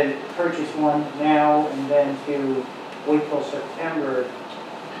saying to purchase one now and then to wait till September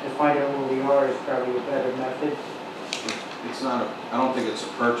to find out where we are is probably a better method. It's not I don't think it's a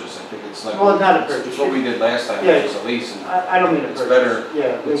purchase, I think it's like. Well, it's not a purchase. It's what we did last time, Yeah. it was a lease, and I don't mean a it's purchase. better,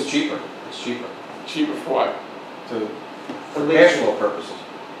 Yeah. it's cheaper, it's cheaper, Cheaper for what? for cash flow purposes.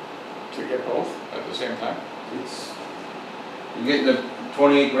 To get both at the same time? You're getting the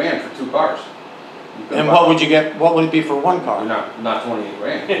 28 grand for 2 cars. You couldn't And buy- what would you get, what would it be for 1 You're car? not 28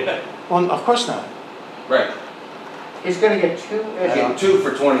 grand. Well, of course not. Right. He's gonna get 2 You're getting SUVs. 2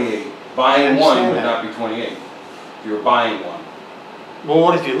 for 28. Buying I one understand would that. not be 28. If you were buying one. Well,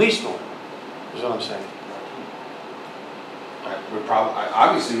 what if you leased one? Is what I'm saying.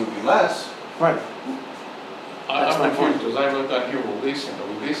 Obviously it would be less. Right. That's I'm my confused, point. because I wrote down here, we're leasing, are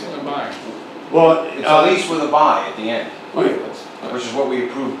we leasing or buying? Well, It's a lease with a buy at the end, Okay, that's. which is what we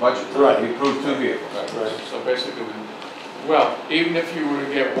approved budget. Right. We approved 2 vehicles. Right, so basically, well, even if you were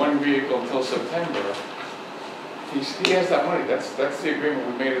to get 1 vehicle until September, he has that money, that's the agreement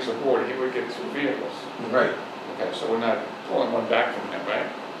we made as a board, he would get 2 vehicles. Right. Okay, so we're not pulling one back from him, right?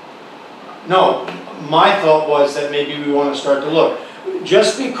 no, my thought was that maybe we want to start to look.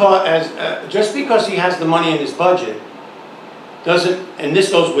 Just because he has the money in his budget doesn't, and this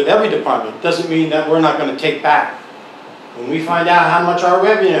goes with every department, doesn't mean that we're not going to take back. When we find out how much our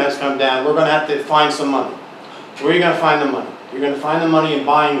revenue has come down, we're going to have to find some money. Where are you going to find the money? You're going to find the money in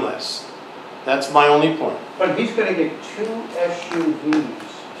buying less. That's my only point. But he's gonna get 2 SUVs,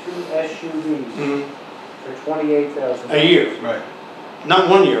 for $28,000. A year, Right. not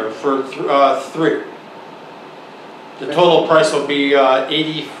 1 year, for 3. The total price will be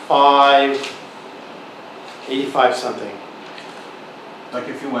 85 something. Like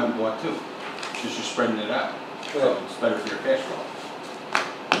if you went and bought 2, just you're spreading it out. So it's better for your cash flow.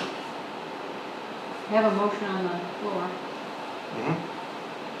 We have a motion on the floor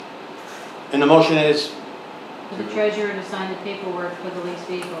And the motion is for the treasurer to sign the paperwork for the leased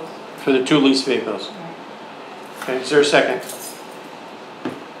vehicles. for the 2 leased vehicles. Right. Okay, is there a second?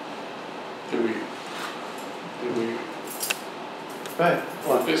 Do we, Go ahead.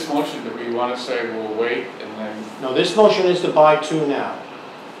 with this motion, do we want to say we'll wait and then, No, this motion is to buy 2 now,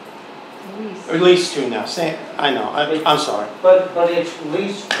 Lease. or at least 2 now. I know, I'm sorry. But it's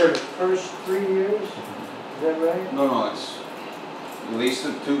leased for the first 3 years? Is that right? No, it's, you lease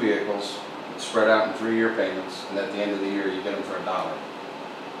the 2 vehicles, it's spread out in 3-year payments, and at the end of the year, you get them for $1.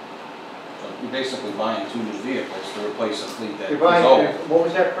 So you're basically buying 2 new vehicles to replace a fleet that is You're buying, old. what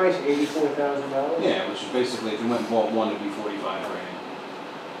was that price, $84,000? Yeah, which is basically, if you went and bought one, it'd be 45 grand.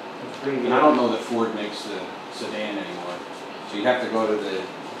 For 3 And years. I don't know that Ford makes the sedan anymore. So you'd have to go to the,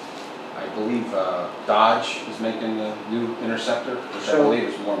 I believe Dodge is making the new Interceptor, which I So- believe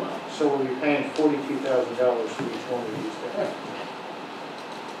is more money. So we'll be paying $42,000 for each one of these things.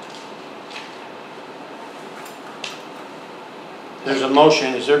 There's a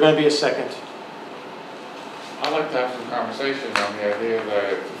motion, is there going to be a second? I'd like to have some conversation on the idea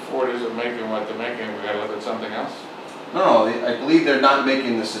that if Ford isn't making what they're making, we gotta look at something else? No, I believe they're not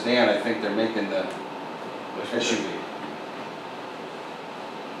making the sedan, I think they're making the SUV.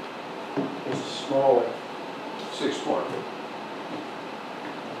 It's smaller. 6-4.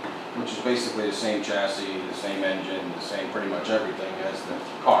 Which is basically the same chassis, the same engine, the same pretty much everything as the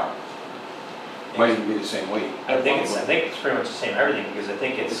car. Might even be the same weight. I think it's pretty much the same everything, because I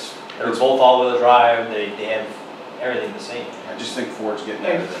think they're It's- both all-wheel drive, they have everything the same. I just think Ford's getting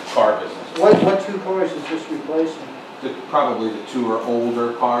out of the car business. What 2 cars is this replacing? Probably the 2 are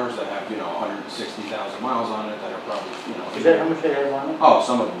older cars that have, 160,000 miles on it that are probably, Is that how much they have on it? Oh,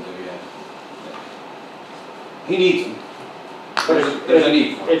 some of them do, yeah. He needs them. But There's a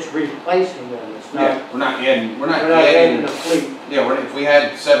need for it. It's replacing them, it's not, Yeah, we're not adding, we're not adding the fleet. yeah, if we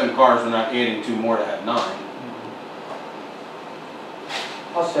had 7 cars, we're not adding 2 more to have 9.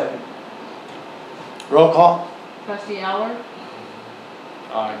 I'll second. Roll call? Trustee Allard?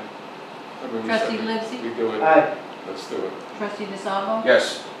 Aye. I mean, we Trustee said Livesey? We do it, Aye. let's do it. Trustee DeSalvo?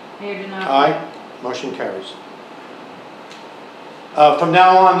 Yes. Mayor Denine? Aye. Motion carries. From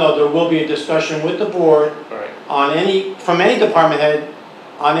now on, though, there will be a discussion with the board All right, from any department head,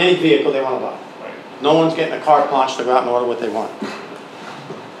 on any vehicle they want to buy. right. No one's getting a carte blanche to go out and order what they want.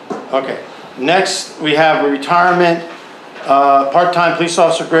 Okay. Next, we have a retirement, part-time police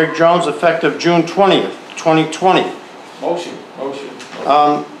officer Greg Jones, effective June 20th, 2020. Motion.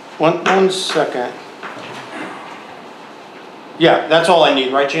 One second. Yeah, that's all I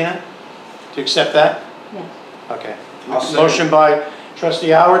need, right, Gina? To accept that? Yes. Okay. I'll second. Motion by trustee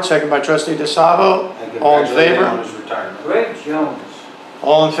Howard, second by trustee DeSalvo. All in favor? On his retirement. Greg Jones.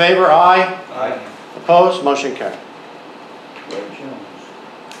 All in favor? Aye. Aye. Opposed? Motion carried. Greg Jones.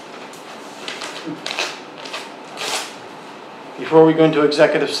 Before we go into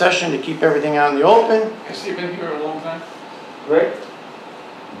executive session, to keep everything out in the open, Has he been here a long time? Greg?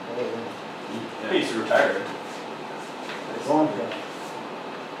 He's retired. Long time.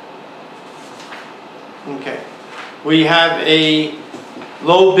 okay. We have a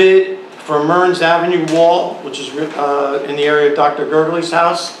low bid for Mearns Avenue wall, which is in the area of Dr. Gergley's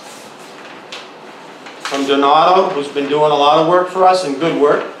house, from Donato, who's been doing a lot of work for us, and good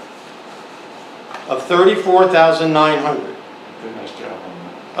work, of $34,900. Good, nice job on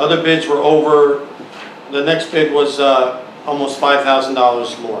that. Other bids were over, the next bid was almost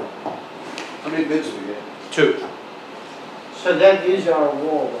 $5,000 more. How many bids did we get? 2. So that is our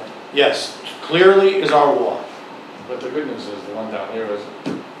wall then? Yes, clearly is our wall. But the good news is the one down here is,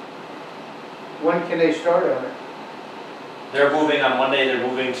 When can they start on it? They're moving on Monday, they're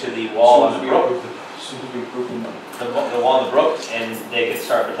moving to the wall on the brook, Soon as we approve them. the wall on the brook, and they could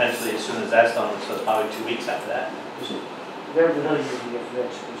start potentially as soon as that's done, so it's probably 2 weeks after that. They're really gonna get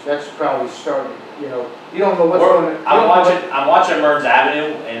fixed, 'cause that's probably starting, you don't know what's going to. I'm watching Mearns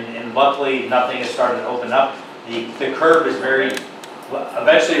Avenue, and luckily, nothing has started to open up. The curb is very, well,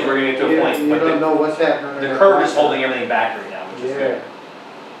 eventually, we're gonna get to a point, You but don't know what's happening. the curb is holding everything back right now, which is Yeah. good.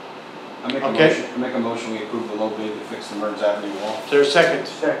 I make Okay. a motion, we approve the low bid to fix the Mearns Avenue wall. Is there a second?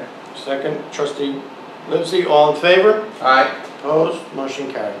 Second. Second, trustee Livesey, all in favor? Aye. Opposed?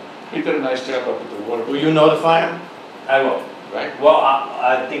 Motion carried. he did a nice job up at the water. Will you notify him? I will. Right? Well,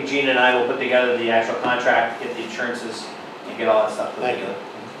 I think Gene and I will put together the actual contract, get the insurances, and get all that stuff put Thank you. together.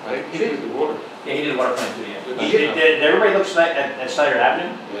 Right, he did the water. Yeah, he did water plant too, yeah. Good. Did everybody look at Snyder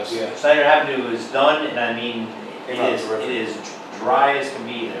Avenue? Yes. Yeah. Snyder Avenue is done, and I mean, Came out terrific. it is dry as can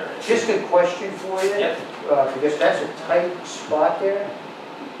be there. Just a question for you. Yep. Because that's a tight spot there.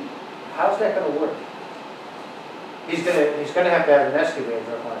 How's that gonna work? He's gonna have to have an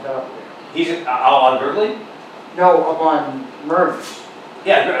excavator up on top of there. He's, on Gurley? No, up on Murphy's.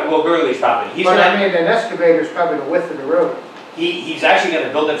 Yeah, well, Gurley's property. He's But I gonna, mean, an excavator's probably the width of the road. he's actually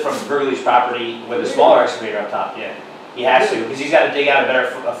gonna build it from Gurley's property with a smaller excavator up top, yeah. He has to, because he's gotta dig out a better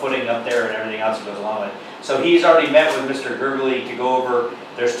footing up there and everything else that goes along with it. So he's already met with Mr. Gurley to go over,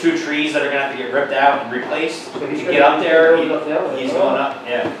 there's 2 trees that are gonna have to get ripped out and replaced. So To he's get up there, going up the elevator. he's going up,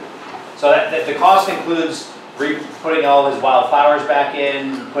 yeah. So that the cost includes putting all his wildflowers back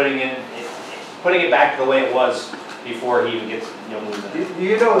in, putting it back the way it was before he even gets, moved in. Do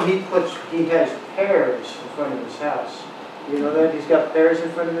you know he has pears in front of his house? You know that? He's got pears in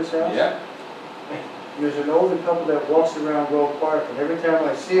front of his house? Yeah. There's an older couple that walks around Grove Park, and every time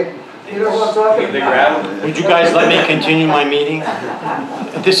I see him, you know what I'm talking The about? gravel. Would you guys let me continue my meeting?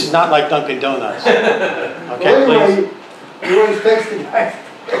 This is not like Dunkin' Donuts. Well, Okay, please? anyway, he always takes the guy's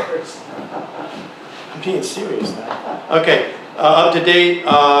pears. I'm being serious now. Okay, up to date,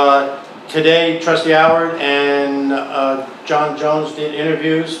 today trustee Howard and John Jones did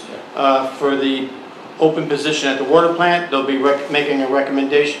interviews for the open position at the water plant. They'll be making a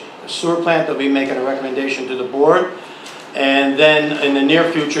recommendation, sewer plant, they'll be making a recommendation to the board. And then in the near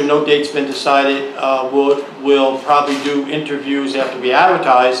future, no date's been decided, we'll probably do interviews after we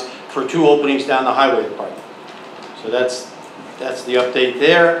advertise for 2 openings down the highway department. So that's the update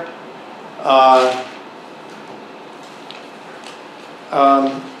there.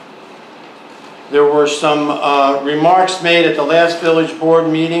 There were some remarks made at the last village board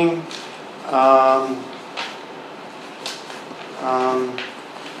meeting.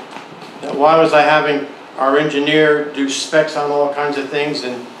 Why was I having our engineer do specs on all kinds of things,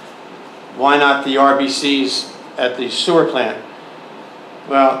 and why not the RBCs at the sewer plant?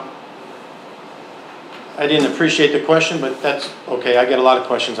 Well, I didn't appreciate the question, but that's okay. I get a lot of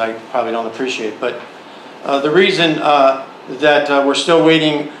questions I probably don't appreciate. But the reason that we're still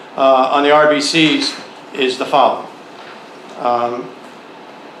waiting on the RBCs is the following.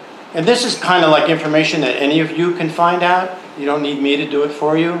 And this is kind of like information that any of you can find out. You don't need me to do it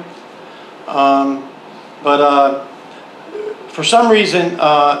for you. But for some reason,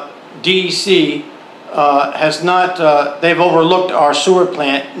 DEC has not, they've overlooked our sewer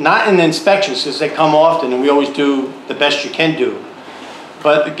plant, not in the inspections because they come often and we always do the best you can do,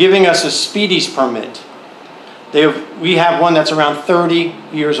 but giving us a speedies permit. We have one that's around 30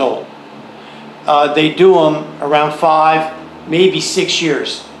 years old. They do them around 5, maybe 6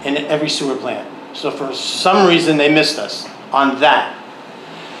 years in every sewer plant. So for some reason they missed us on that.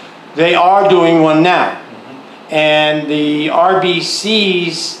 They are doing one now. And the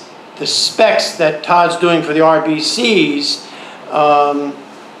RBCs, the specs that Todd's doing for the RBCs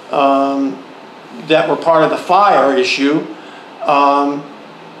that were part of the fire issue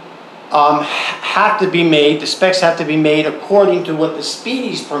have to be made, the specs have to be made according to what the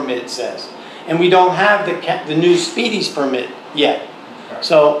speedies permit says. And we don't have the new speedies permit yet.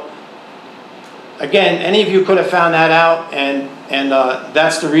 So again, any of you could have found that out, and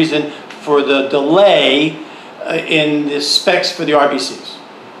that's the reason for the delay in the specs for the RBCs.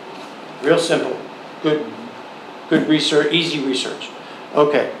 Real simple, good research, easy research.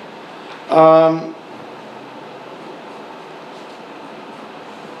 Okay.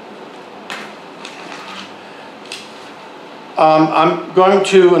 I'm going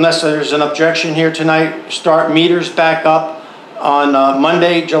to, unless there's an objection here tonight, start meters back up on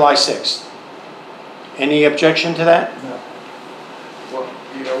Monday, July 6th. Any objection to that? No. Well,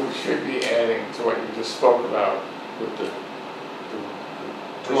 we should be adding to what you just spoke about with the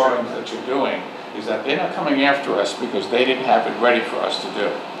drawings that you're doing, is that they're not coming after us because they didn't have it ready for us to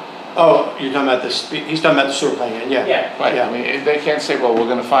do. Oh, you're talking about he's talking about the sewer plant, yeah. Yeah. Right, Yeah. I mean, they can't say, well, we're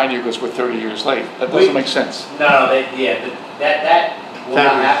gonna fine you because we're 30 years late. That doesn't make sense. No, that will Thank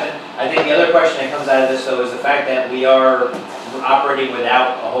not you. happen. I think the other question that comes out of this, though, is the fact that we are operating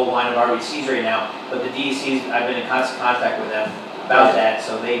without a whole line of RBCs right now, but the DECs, I've been in constant contact with them about that,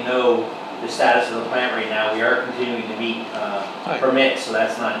 so they know the status of the plant right now. We are continuing to meet permits, so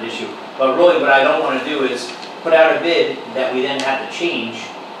that's not an issue. But really, what I don't want to do is put out a bid that we then have to change,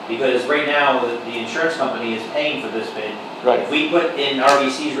 because right now, the insurance company is paying for this bid. Right. If we put in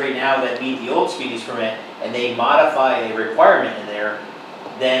RBCs right now that meet the old speedies permit, and they modify a requirement in there,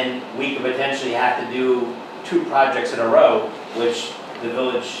 then we could potentially have to do 2 projects in a row, which the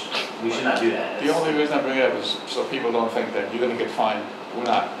village, we should not do that. The only reason I bring it up is so people don't think that you're gonna get fined. We're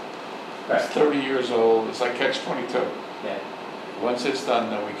not. It's Correct. 30 years old, it's like catch-22. Yeah. Once it's done,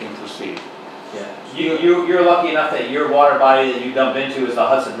 then we can proceed. You're lucky enough that your water body that you dump into is the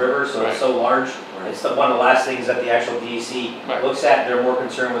Hudson River, so it's so large. It's one of the last things that the actual DEC looks at. They're more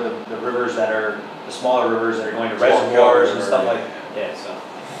concerned with the rivers that are, the smaller rivers that are going to reservoirs and stuff like that. Yeah, so.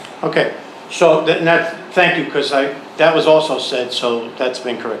 Okay, so thank you, because that was also said, so that's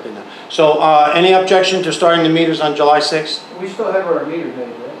been corrected now. So any objection to starting the meters on July 6th? We still have our meter made,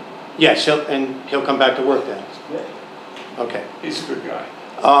 right? Yes, he'll come back to work then. Yeah. Okay. He's a good guy.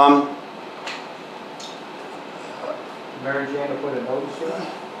 Mary Jana put a notice in?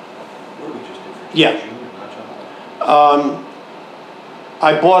 What do we just do for Yeah. June, not July?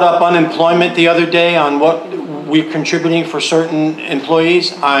 I brought up unemployment the other day on what we're contributing for certain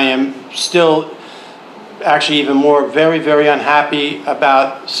employees. I am still actually even more very, very unhappy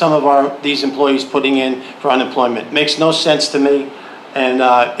about some of these employees putting in for unemployment. Makes no sense to me, and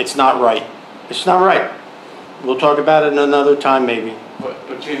it's not right. It's not right. We'll talk about it another time maybe.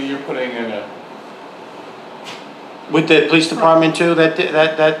 But Gina, you're putting in a, With the police department too, that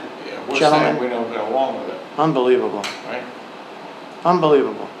yeah, we're gentleman? saying we don't go along with it, Unbelievable. right?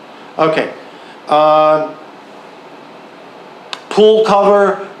 Unbelievable. Okay. Pool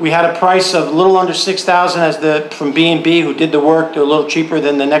cover, we had a price of a little under $6,000 from B&B, who did the work. They're a little cheaper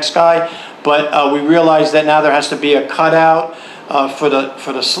than the next guy, but we realized that now there has to be a cutout for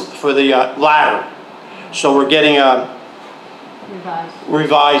the ladder. So we're getting a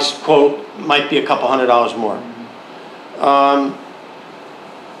revised quote, might be a couple $100 more.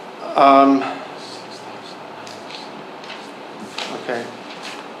 Okay,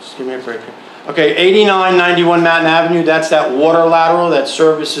 just give me a break. Okay, 8991 Mountain Avenue, that's that water lateral that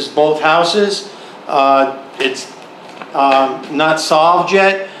services both houses. It's not solved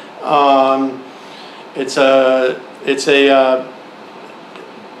yet. It's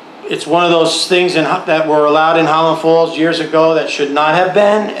one of those things that were allowed in Highland Falls years ago that should not have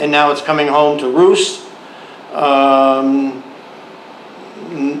been, and now it's coming home to roost. A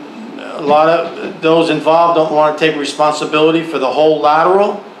lot of those involved don't want to take responsibility for the whole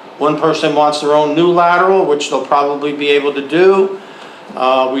lateral. One person wants their own new lateral, which they'll probably be able to do.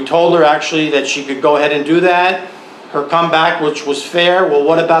 We told her actually that she could go ahead and do that. Her comeback, which was fair, well,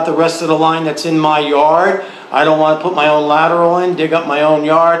 what about the rest of the line that's in my yard? I don't want to put my own lateral in, dig up my own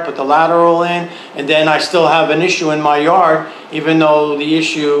yard, put the lateral in, and then I still have an issue in my yard, even though the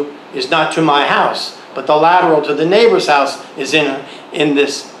issue is not to my house, but the lateral to the neighbor's house is in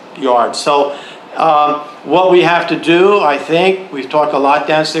this yard. So what we have to do, I think, we've talked a lot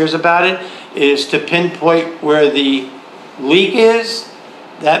downstairs about it, is to pinpoint where the leak is.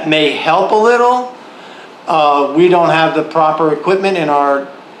 That may help a little. We don't have the proper equipment at our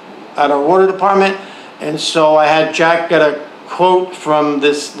water department, and so I had Jack get a quote from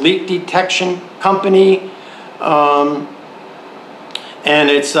this leak detection company, and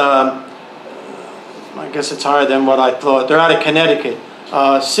it's I guess it's higher than what I thought. They're out of Connecticut.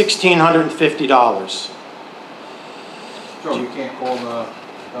 $1,650. Joe, you can't call the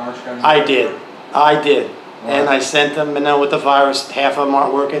Orange County? I did. And I sent them, and then with the virus, half of them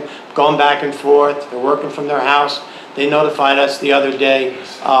aren't working. Going back and forth. They're working from their house. They notified us the other day.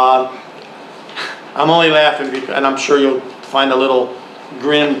 I'm only laughing, because, and I'm sure you'll find a little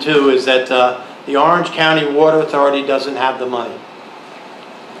grin too, is that the Orange County Water Authority doesn't have the money.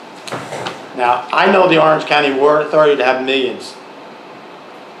 Now, I know the Orange County Water Authority to have millions.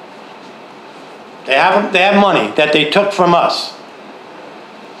 They have money that they took from us.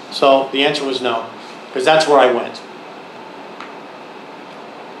 So the answer was no, because that's where I went.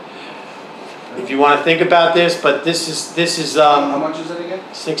 If you want to think about this, but this is How much is it again?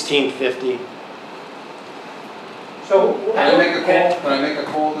 $1,650. So, Can I make a call? Can I make a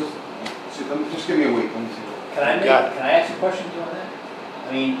call this? See, just give me a week, let me see. Can I Got it. can I ask a question to you on that?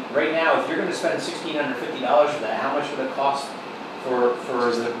 I mean, right now, if you're gonna spend $1,650 for that, how much would it cost for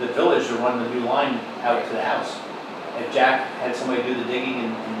the village to run the new line out to the house? If Jack had somebody do the digging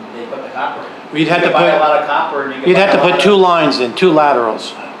and they put the copper in? We'd have to buy a put, lot of copper and you could you'd buy have to a lot put of- 2 lines in, 2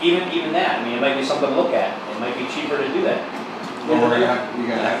 laterals. Even that, I mean, it might be something to look at. It might be cheaper to do that. Or you're gonna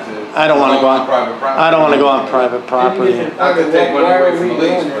have to. I don't wanna go on- private property. I don't want to go on private property. Not to take money away from the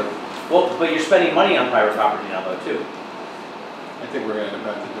lease, but Well, but you're spending money on private property now though, too. I think we're gonna end up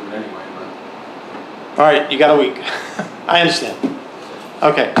having to do it anyway, All right, you got a week. I understand.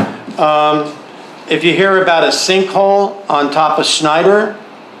 Okay. If you hear about a sinkhole on top of Snyder,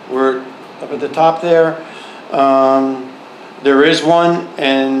 we're up at the top there. There is one,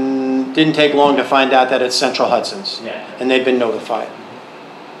 and didn't take long to find out that it's Central Hudson's, Yeah. and they've been notified.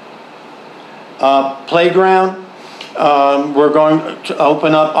 Playground, we're going to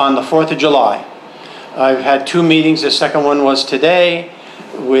open up on the 4th of July. I've had 2 meetings. The second one was today.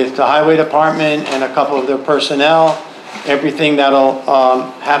 with the highway department and a couple of their personnel, everything that'll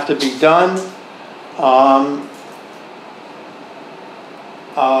have to be done.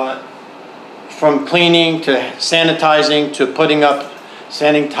 From cleaning to sanitizing to putting up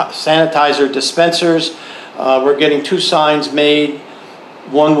sanitizer dispensers. We're getting 2 signs made.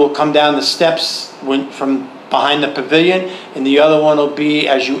 One will come down the steps from behind the pavilion, and the other one will be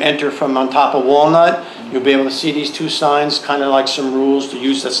as you enter from on top of Walnut. You'll be able to see these 2 signs, kind of like some rules to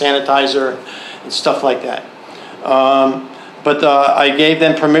use the sanitizer and stuff like that. But I gave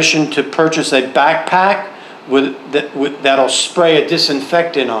them permission to purchase a backpack that'll spray a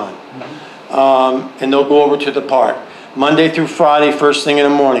disinfectant on. And they'll go over to the park. Monday through Friday, first thing in the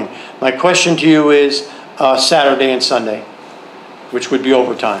morning. My question to you is Saturday and Sunday, which would be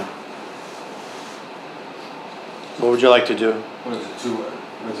overtime. What would you like to do? What is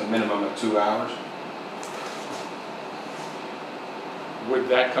it, a minimum of 2 hours? Would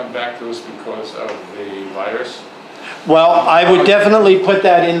that come back to us because of the virus? Well, I would definitely put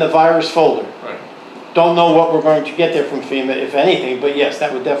that in the virus folder. Right. Don't know what we're going to get there from FEMA, if anything, but yes,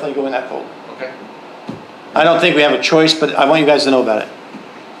 that would definitely go in that folder. Okay. I don't think we have a choice, but I want you guys to know about it.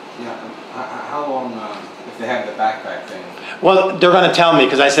 Yeah, how long, if they have the backpack thing? Well, they're going to tell me,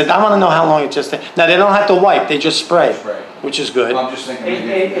 because I said, I want to know how long it just takes. Now, they don't have to wipe, they just spray, which is good. Well, I'm just thinking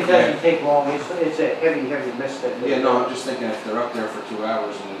maybe. It doesn't take long, it's a heavy mist that. Yeah, no, I'm just thinking if they're up there for 2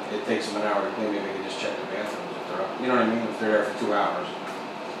 hours and it takes them an hour to clean, maybe they can just check the bathrooms if they're up. You know what I mean? If they're there for 2 hours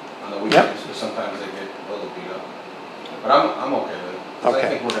on the weekends, because sometimes they get a little beat up. But I'm okay with it. 'Cause Okay. I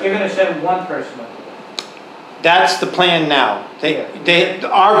think we're You're gonna send one person up there. That's the plan now.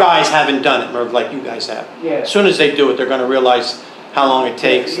 Our guys haven't done it, Merv, like you guys have. Yeah. As soon as they do it, they're going to realize how long it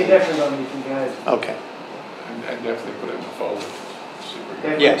takes. You definitely don't need some guys. Okay, And definitely put it in the folder. Super good.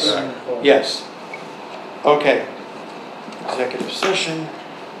 Definitely Yes. put them in the folder. yes. Okay. Executive session.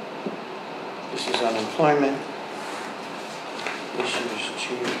 This is unemployment. Issues,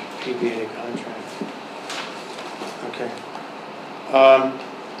 chief, PBA contract. Okay.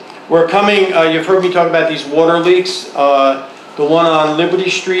 We're coming, you've heard me talk about these water leaks. The one on Liberty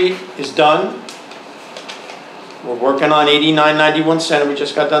Street is done. We're working on 8991 Center. We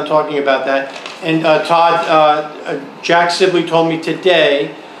just got done talking about that. And Todd, Jack Sibley told me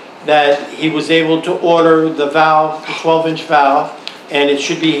today that he was able to order the valve, the 12-inch valve, and it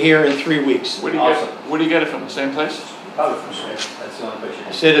should be here in 3 weeks. Where do you get it from? The same place? Probably from Smith, that's the only picture.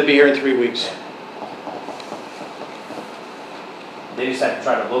 He said it'll be here in 3 weeks. They just had to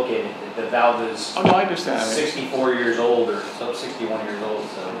try to locate it. The valve is Oh, no, I understand. I mean, 64 years old or so 61 years old,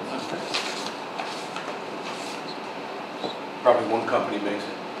 so. Probably one company makes it.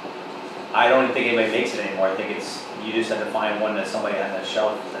 I don't even think anybody makes it anymore. I think it's, you just have to find one that somebody had on a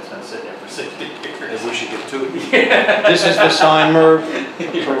shelf that's been sitting there for 60 years. Maybe we should get 2. This is the sign, Merv,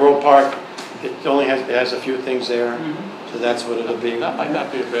 for Road Park. It has a few things there, so that's what it'll be. that might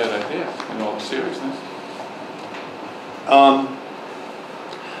not be a bad idea, in all seriousness.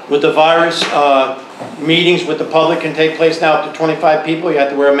 With the virus, meetings with the public can take place now up to 25 people. You have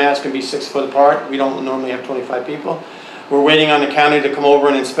to wear a mask and be 6 foot apart. We don't normally have 25 people. We're waiting on the county to come over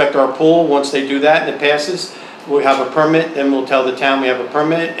and inspect our pool. Once they do that and it passes, we have a permit, then we'll tell the town we have a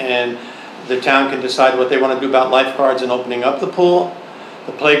permit, and the town can decide what they want to do about lifeguards and opening up the pool.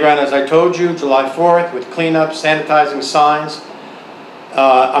 The playground, as I told you, July 4th with cleanup, sanitizing signs.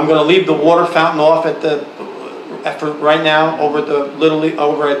 I'm going to leave the water fountain off for right now over at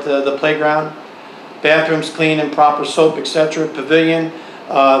the playground. Bathrooms clean and proper soap, etc. Pavilion.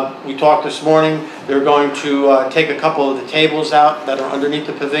 We talked this morning. They're going to take a couple of the tables out that are underneath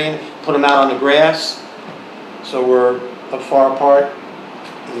the pavilion, put them out on the grass. So we're far apart,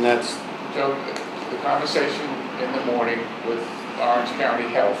 and that's. Joe, the conversation in the morning with Orange County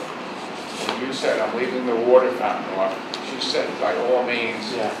Health, when you said, I'm leaving the water fountain off, she said, by all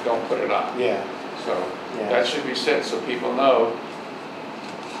means, Yeah. don't put it on. Yeah. So Yeah. that should be said, so people know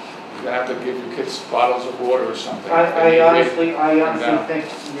you're gonna have to give your kids bottles of water or something. I honestly down. think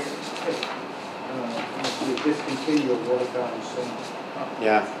you discontinue your water fountain soon.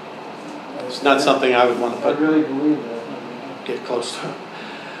 Yeah. It's not something I would want to I put. really believe that. Get close to.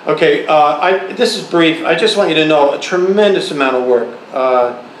 Okay, this is brief. I just want you to know a tremendous amount of work.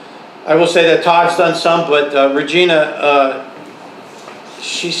 I will say that Todd's done some, but Regina,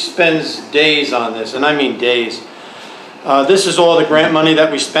 she spends days on this, and I mean days. This is all the grant money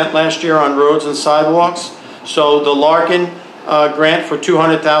that we spent last year on roads and sidewalks. So the Larkin grant for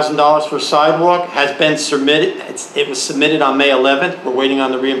 $200,000 for sidewalk has been submitted. It was submitted on May 11th. We're waiting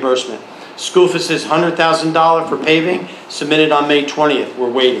on the reimbursement. Schoolfus' $100,000 for paving, submitted on May 20th. We're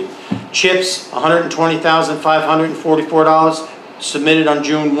waiting. CHIPS, $120,544, submitted on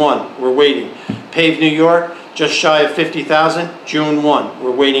June 1, we're waiting. Pave New York, just shy of 50,000, June 1,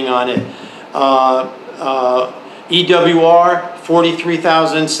 we're waiting on it. EWR,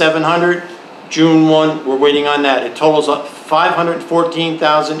 43,700, June 1, we're waiting on that. It totals up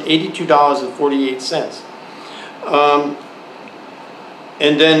 $514,082.48.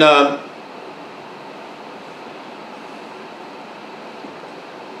 And then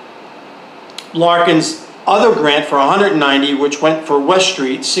Larkin's other grant for 190, which went for West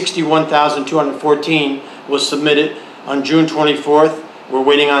Street, 61,214, was submitted on June 24th. We're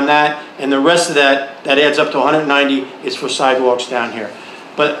waiting on that, and the rest of that adds up to 190, is for sidewalks down here.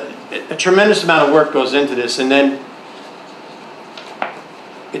 But a tremendous amount of work goes into this, and then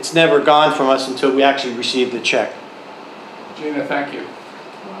it's never gone from us until we actually receive the check. Gina, thank you.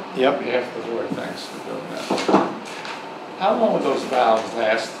 Yep. On behalf of the board, thanks for doing that. How long would those valves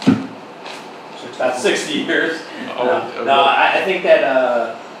last? About 60 years. Oh, No, I think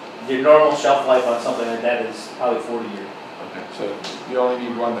that the normal shelf life on something like that is probably 40 years. Okay, so you only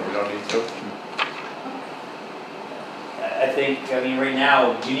need one, but you don't need two? I think, I mean, right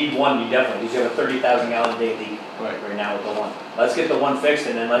now, you need one, you definitely, because you have a 30,000 gallon a day leak right now with the one. Let's get the one fixed,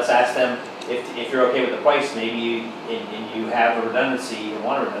 and then let's ask them if you're okay with the price, maybe, and you have a redundancy, you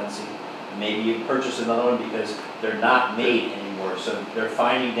want a redundancy, maybe you purchase another one because they're not made anymore, so they're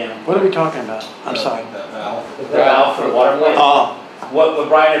finding them. What are we talking about? I'm sorry. That valve. The valve for the water plant. Oh, What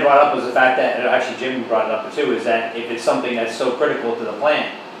Brian had brought up was the fact that, and actually Jim brought it up too, is that if it's something that's so critical to the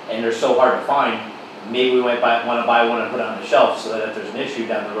plant and they're so hard to find, maybe we might want to buy one and put it on the shelf so that if there's an issue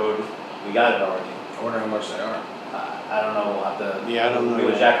down the road, we got it already. I wonder how much they are. I don't know, we'll have to, yeah, I don't maybe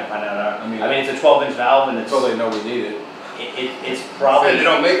know. Jack can find out. I mean, it's a 12-inch valve and it's, Until they know we need it. it's probably, They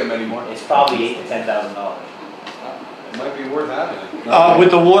don't make them anymore. it's probably $8,000 to $10,000. It might be worth having it.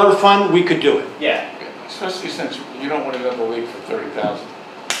 With the water fund, we could do it. Yeah. Especially since you don't want another leak for 30,000.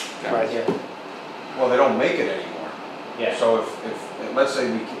 Right. Yeah. Well, they don't make it anymore. Yeah. So if let's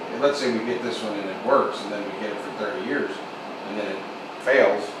say we get this one and it works, and then we get it for 30 years, and then it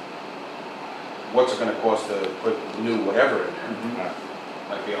fails, what's it going to cost to put new whatever in there?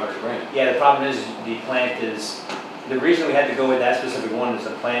 Might be $100 grand. Yeah, the problem is the plant is, the reason we had to go with that specific one is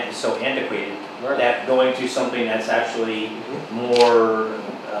the plant is so antiquated that going to something that's actually more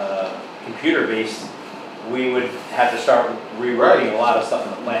computer-based, we would have to start rewriting a lot of stuff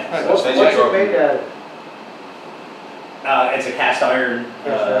in the plant. Right. So, What's it made out of? it's a cast iron,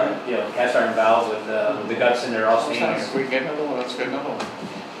 Cast iron? cast iron valve with the guts in there all stainless. If we get another one, let's get another one.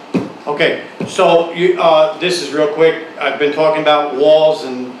 Okay, so you, this is real quick. I've been talking about walls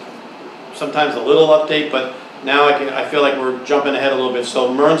and sometimes a little update, but now I feel like we're jumping ahead a little bit.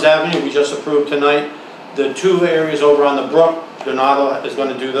 So Mearns Avenue, we just approved tonight. The two areas over on the brook, Donato is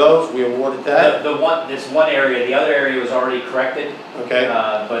going to do those. We awarded that. This one area, the other area was already corrected, Okay.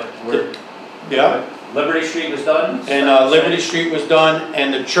 but we're, Yeah. Liberty Street was done. And Liberty Street was done,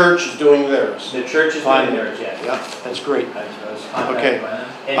 and the church is doing theirs. The church is Fine. doing theirs, yeah. Yeah, that's great. I was contacted Okay. by them.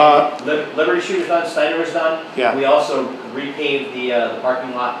 And Uh, Liberty Street was done, Snyder was done. Yeah. We also repaved the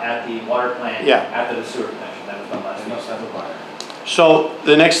parking lot at the water plant. Yeah. After the sewer connection, that was done last They week. must have a buyer. So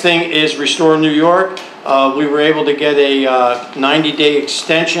the next thing is Restore New York. We were able to get a 90-day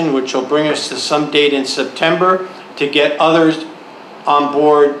extension, which will bring us to some date in September to get others on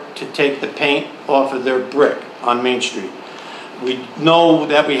board to take the paint off of their brick on Main Street. We know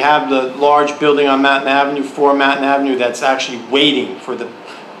that we have the large building on Mountain Avenue, 4 Mountain Avenue, that's actually waiting for the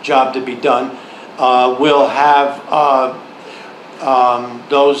job to be done. We'll have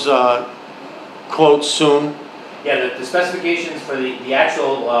those quotes soon. Yeah, the specifications for the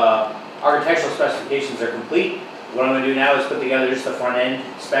actual architectural specifications are complete. What I'm gonna do now is put together just the front end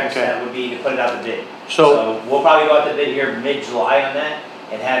specs Okay. that would be to put it out to bid. So, We'll probably go out to bid here mid-July on that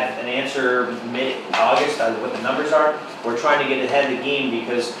and have an answer mid-August on what the numbers are. We're trying to get ahead of the game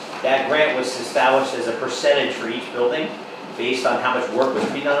because that grant was established as a percentage for each building based on how much work was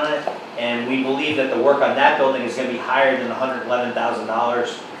to be done on it. And we believe that the work on that building is gonna be higher than the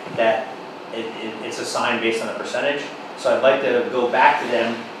 $111,000 that it's assigned based on a percentage. So I'd like to go back to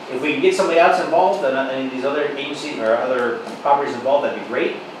them. If we can get somebody else involved and any of these other agencies or other properties involved, that'd be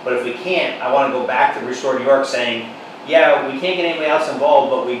great. But if we can't, I wanna go back to Restore New York saying, yeah, we can't get anybody else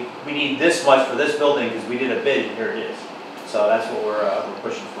involved, but we need this much for this building because we did a bid and here it is. So that's what we're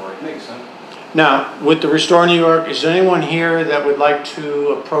pushing for. Makes sense. now, with the Restore New York, is there anyone here that would like to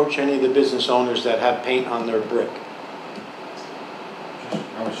approach any of the business owners that have paint on their brick?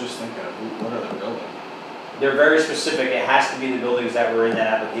 I was just thinking of what are they building? They're very specific. It has to be the buildings that were in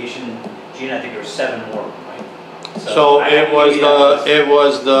that application. Gina, I think there were 7 more, right? So I it have was to give you that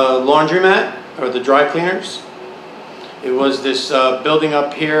list. the laundromat or the dry cleaners, It was this building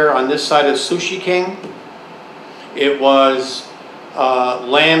up here on this side of Sushi King. It was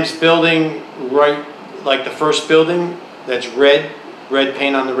Lamb's building, right, like the first building, that's red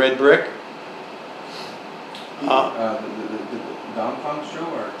paint on the red brick. The Don Fong show,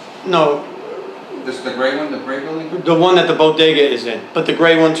 or No, this the gray one, the gray building? the one that the bodega is in, but the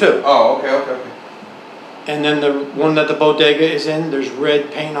gray one too. Oh, okay. And then the one that the bodega is in, there's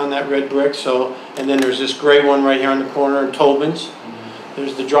red paint on that red brick, so, and then there's this gray one right here on the corner in Tobin's.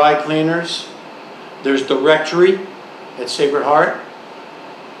 There's the dry cleaners. There's the rectory at Sacred Heart.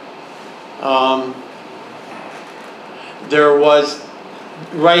 There was,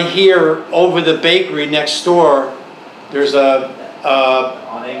 right here over the bakery next door, there's a,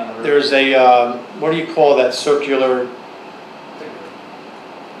 what do you call that circular?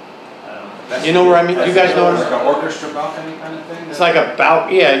 You know where I mean? You guys know what Like I'm... an orchestra balcony kind of thing? It's like a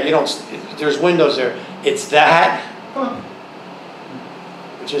yeah, you don't, there's windows there. It's that,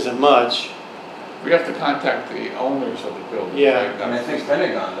 which isn't much. We have to contact the owners of the building. Yeah. I mean, I think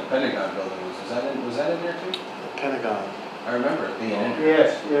Pentagon, the Pentagon building was that in there too? The Pentagon. I remember it being in there.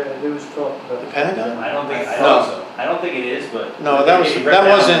 Yes, yeah, there was talk The about. Pentagon? I don't think it is, but. No, that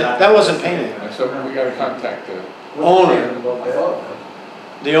wasn't painted. So we gotta contact the, Owner. I thought it was.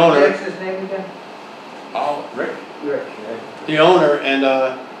 The owner, What's his name again? oh, Rick? Rick. the owner, and,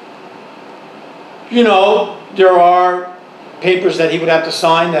 you know, there are papers that he would have to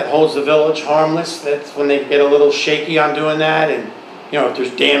sign that holds the village harmless. That's when they get a little shaky on doing that, and, you know, if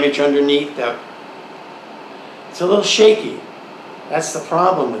there's damage underneath, that, it's a little shaky. That's the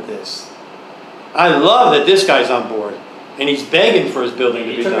problem with this. I love that this guy's on board, and he's begging for his building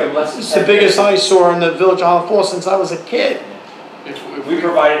to It be took him done. less than It's the 10 biggest minutes. eyesore in the village of Holland Falls since I was a kid. if We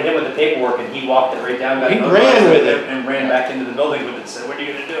provided him with the paperwork and he walked it right down. got He notarized, ran with it. And ran back into the building with it and said, what are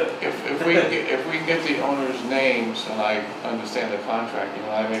you gonna do? if we get the owners' names and I understand the contract, you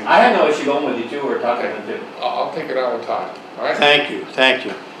know, I mean. I have no issue going with you too, or talking with you. I'll take it out of time, all right? Thank you, thank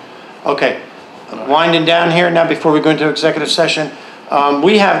you. Okay, winding down here now before we go into executive session.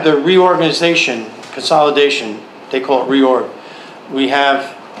 We have the reorganization, consolidation, they call it reorg. We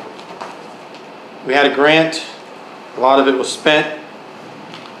had a grant, a lot of it was spent,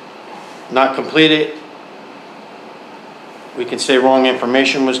 not completed. We can say wrong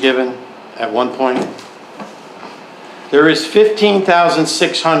information was given at one point. There is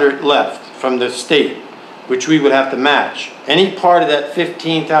 $15,600 left from the state, which we would have to match. Any part of that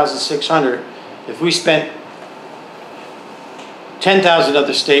 $15,600, if we spent 10,000 of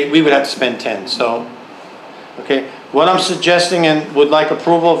the state, we would have to spend 10. So, okay, what I'm suggesting and would like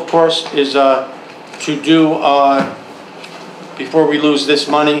approval, of course, is to do, before we lose this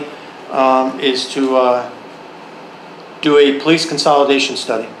money, is to do a police consolidation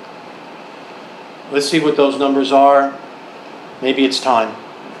study. Let's see what those numbers are. Maybe it's time.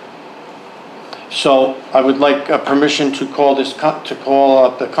 So I would like permission to call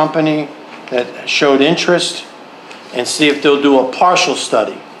up the company that showed interest and see if they'll do a partial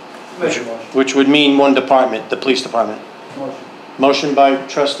study, which would mean one department, the police department. Motion. Motion by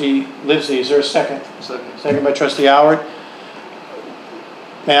trustee Livesey. Is there a second? Second by trustee Howard.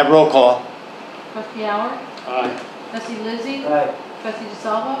 May I have roll call? Trustee Howard? Aye. Trustee Lizzie? Aye. Trustee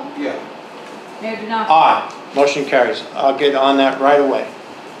DeSalvo? Yeah. Mayor Donato? Aye. Motion carries. I'll get on that right away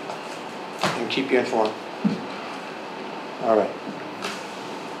and keep you informed. All right.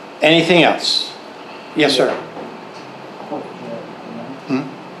 Anything else? Yes, sir.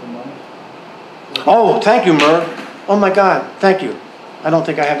 Oh, thank you, Merv. Oh my God, thank you. I don't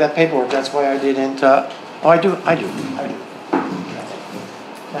think I have that paperwork. That's why I didn't. Oh, I do. Thank you.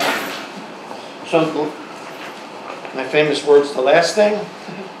 So, my famous words, the last thing. I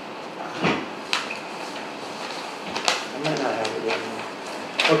might not have it written.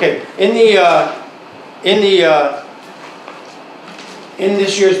 Okay, in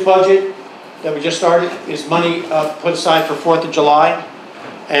this year's budget that we just started is money put aside for 4th of July,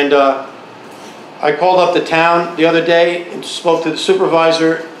 and I called up the town the other day and spoke to the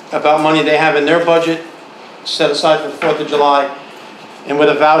supervisor about money they have in their budget set aside for the 4th of July, and with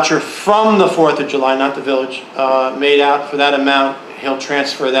a voucher from the 4th of July, not the village, made out for that amount, he'll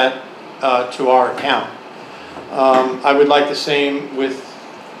transfer that to our account. I would like the same with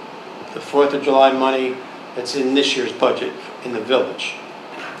the 4th of July money that's in this year's budget in the village.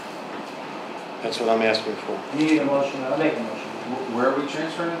 That's what I'm asking for. You need a motion, I'll make a motion. Where are we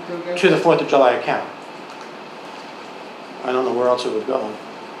transferring it to again? To the 4th of July account. I don't know where else it would go.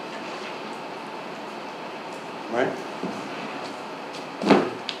 Right?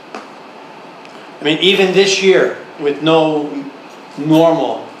 I mean, even this year, with no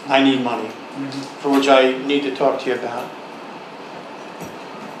normal, I need money. for which I need to talk to you about.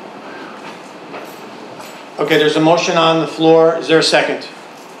 Okay, there's a motion on the floor. Is there a second?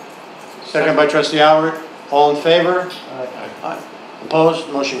 Second by trustee Howard. All in favor? Aye. Opposed?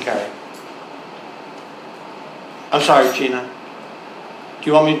 Motion carried. I'm sorry, Gina. Do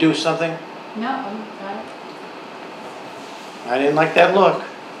you want me to do something? No, I'm got it. I didn't like that look.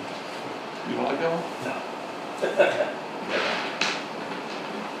 You don't like that one?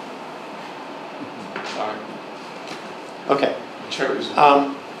 Sorry. Okay. Cherries.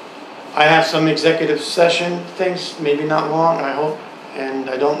 I have some executive session things, maybe not long, I hope, and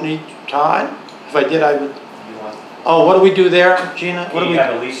I don't need Todd. If I did, I would. You want, Oh, what do we do there, Gina? What do do you we?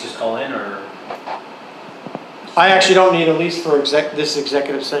 have Elise just call in, or? I actually don't need Elise for this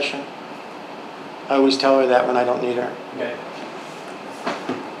executive session. I always tell her that when I don't need her. Okay.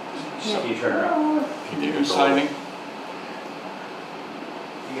 Just you turn around. Can you do signing?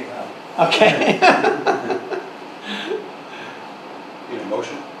 You get that. Okay. Need a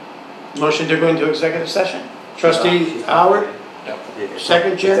motion? Motion to go into executive session. Trustee Howard,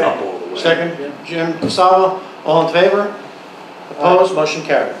 second Jim, second Jim Salo. All in favor? Opposed? Motion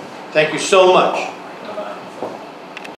carried. Thank you so much.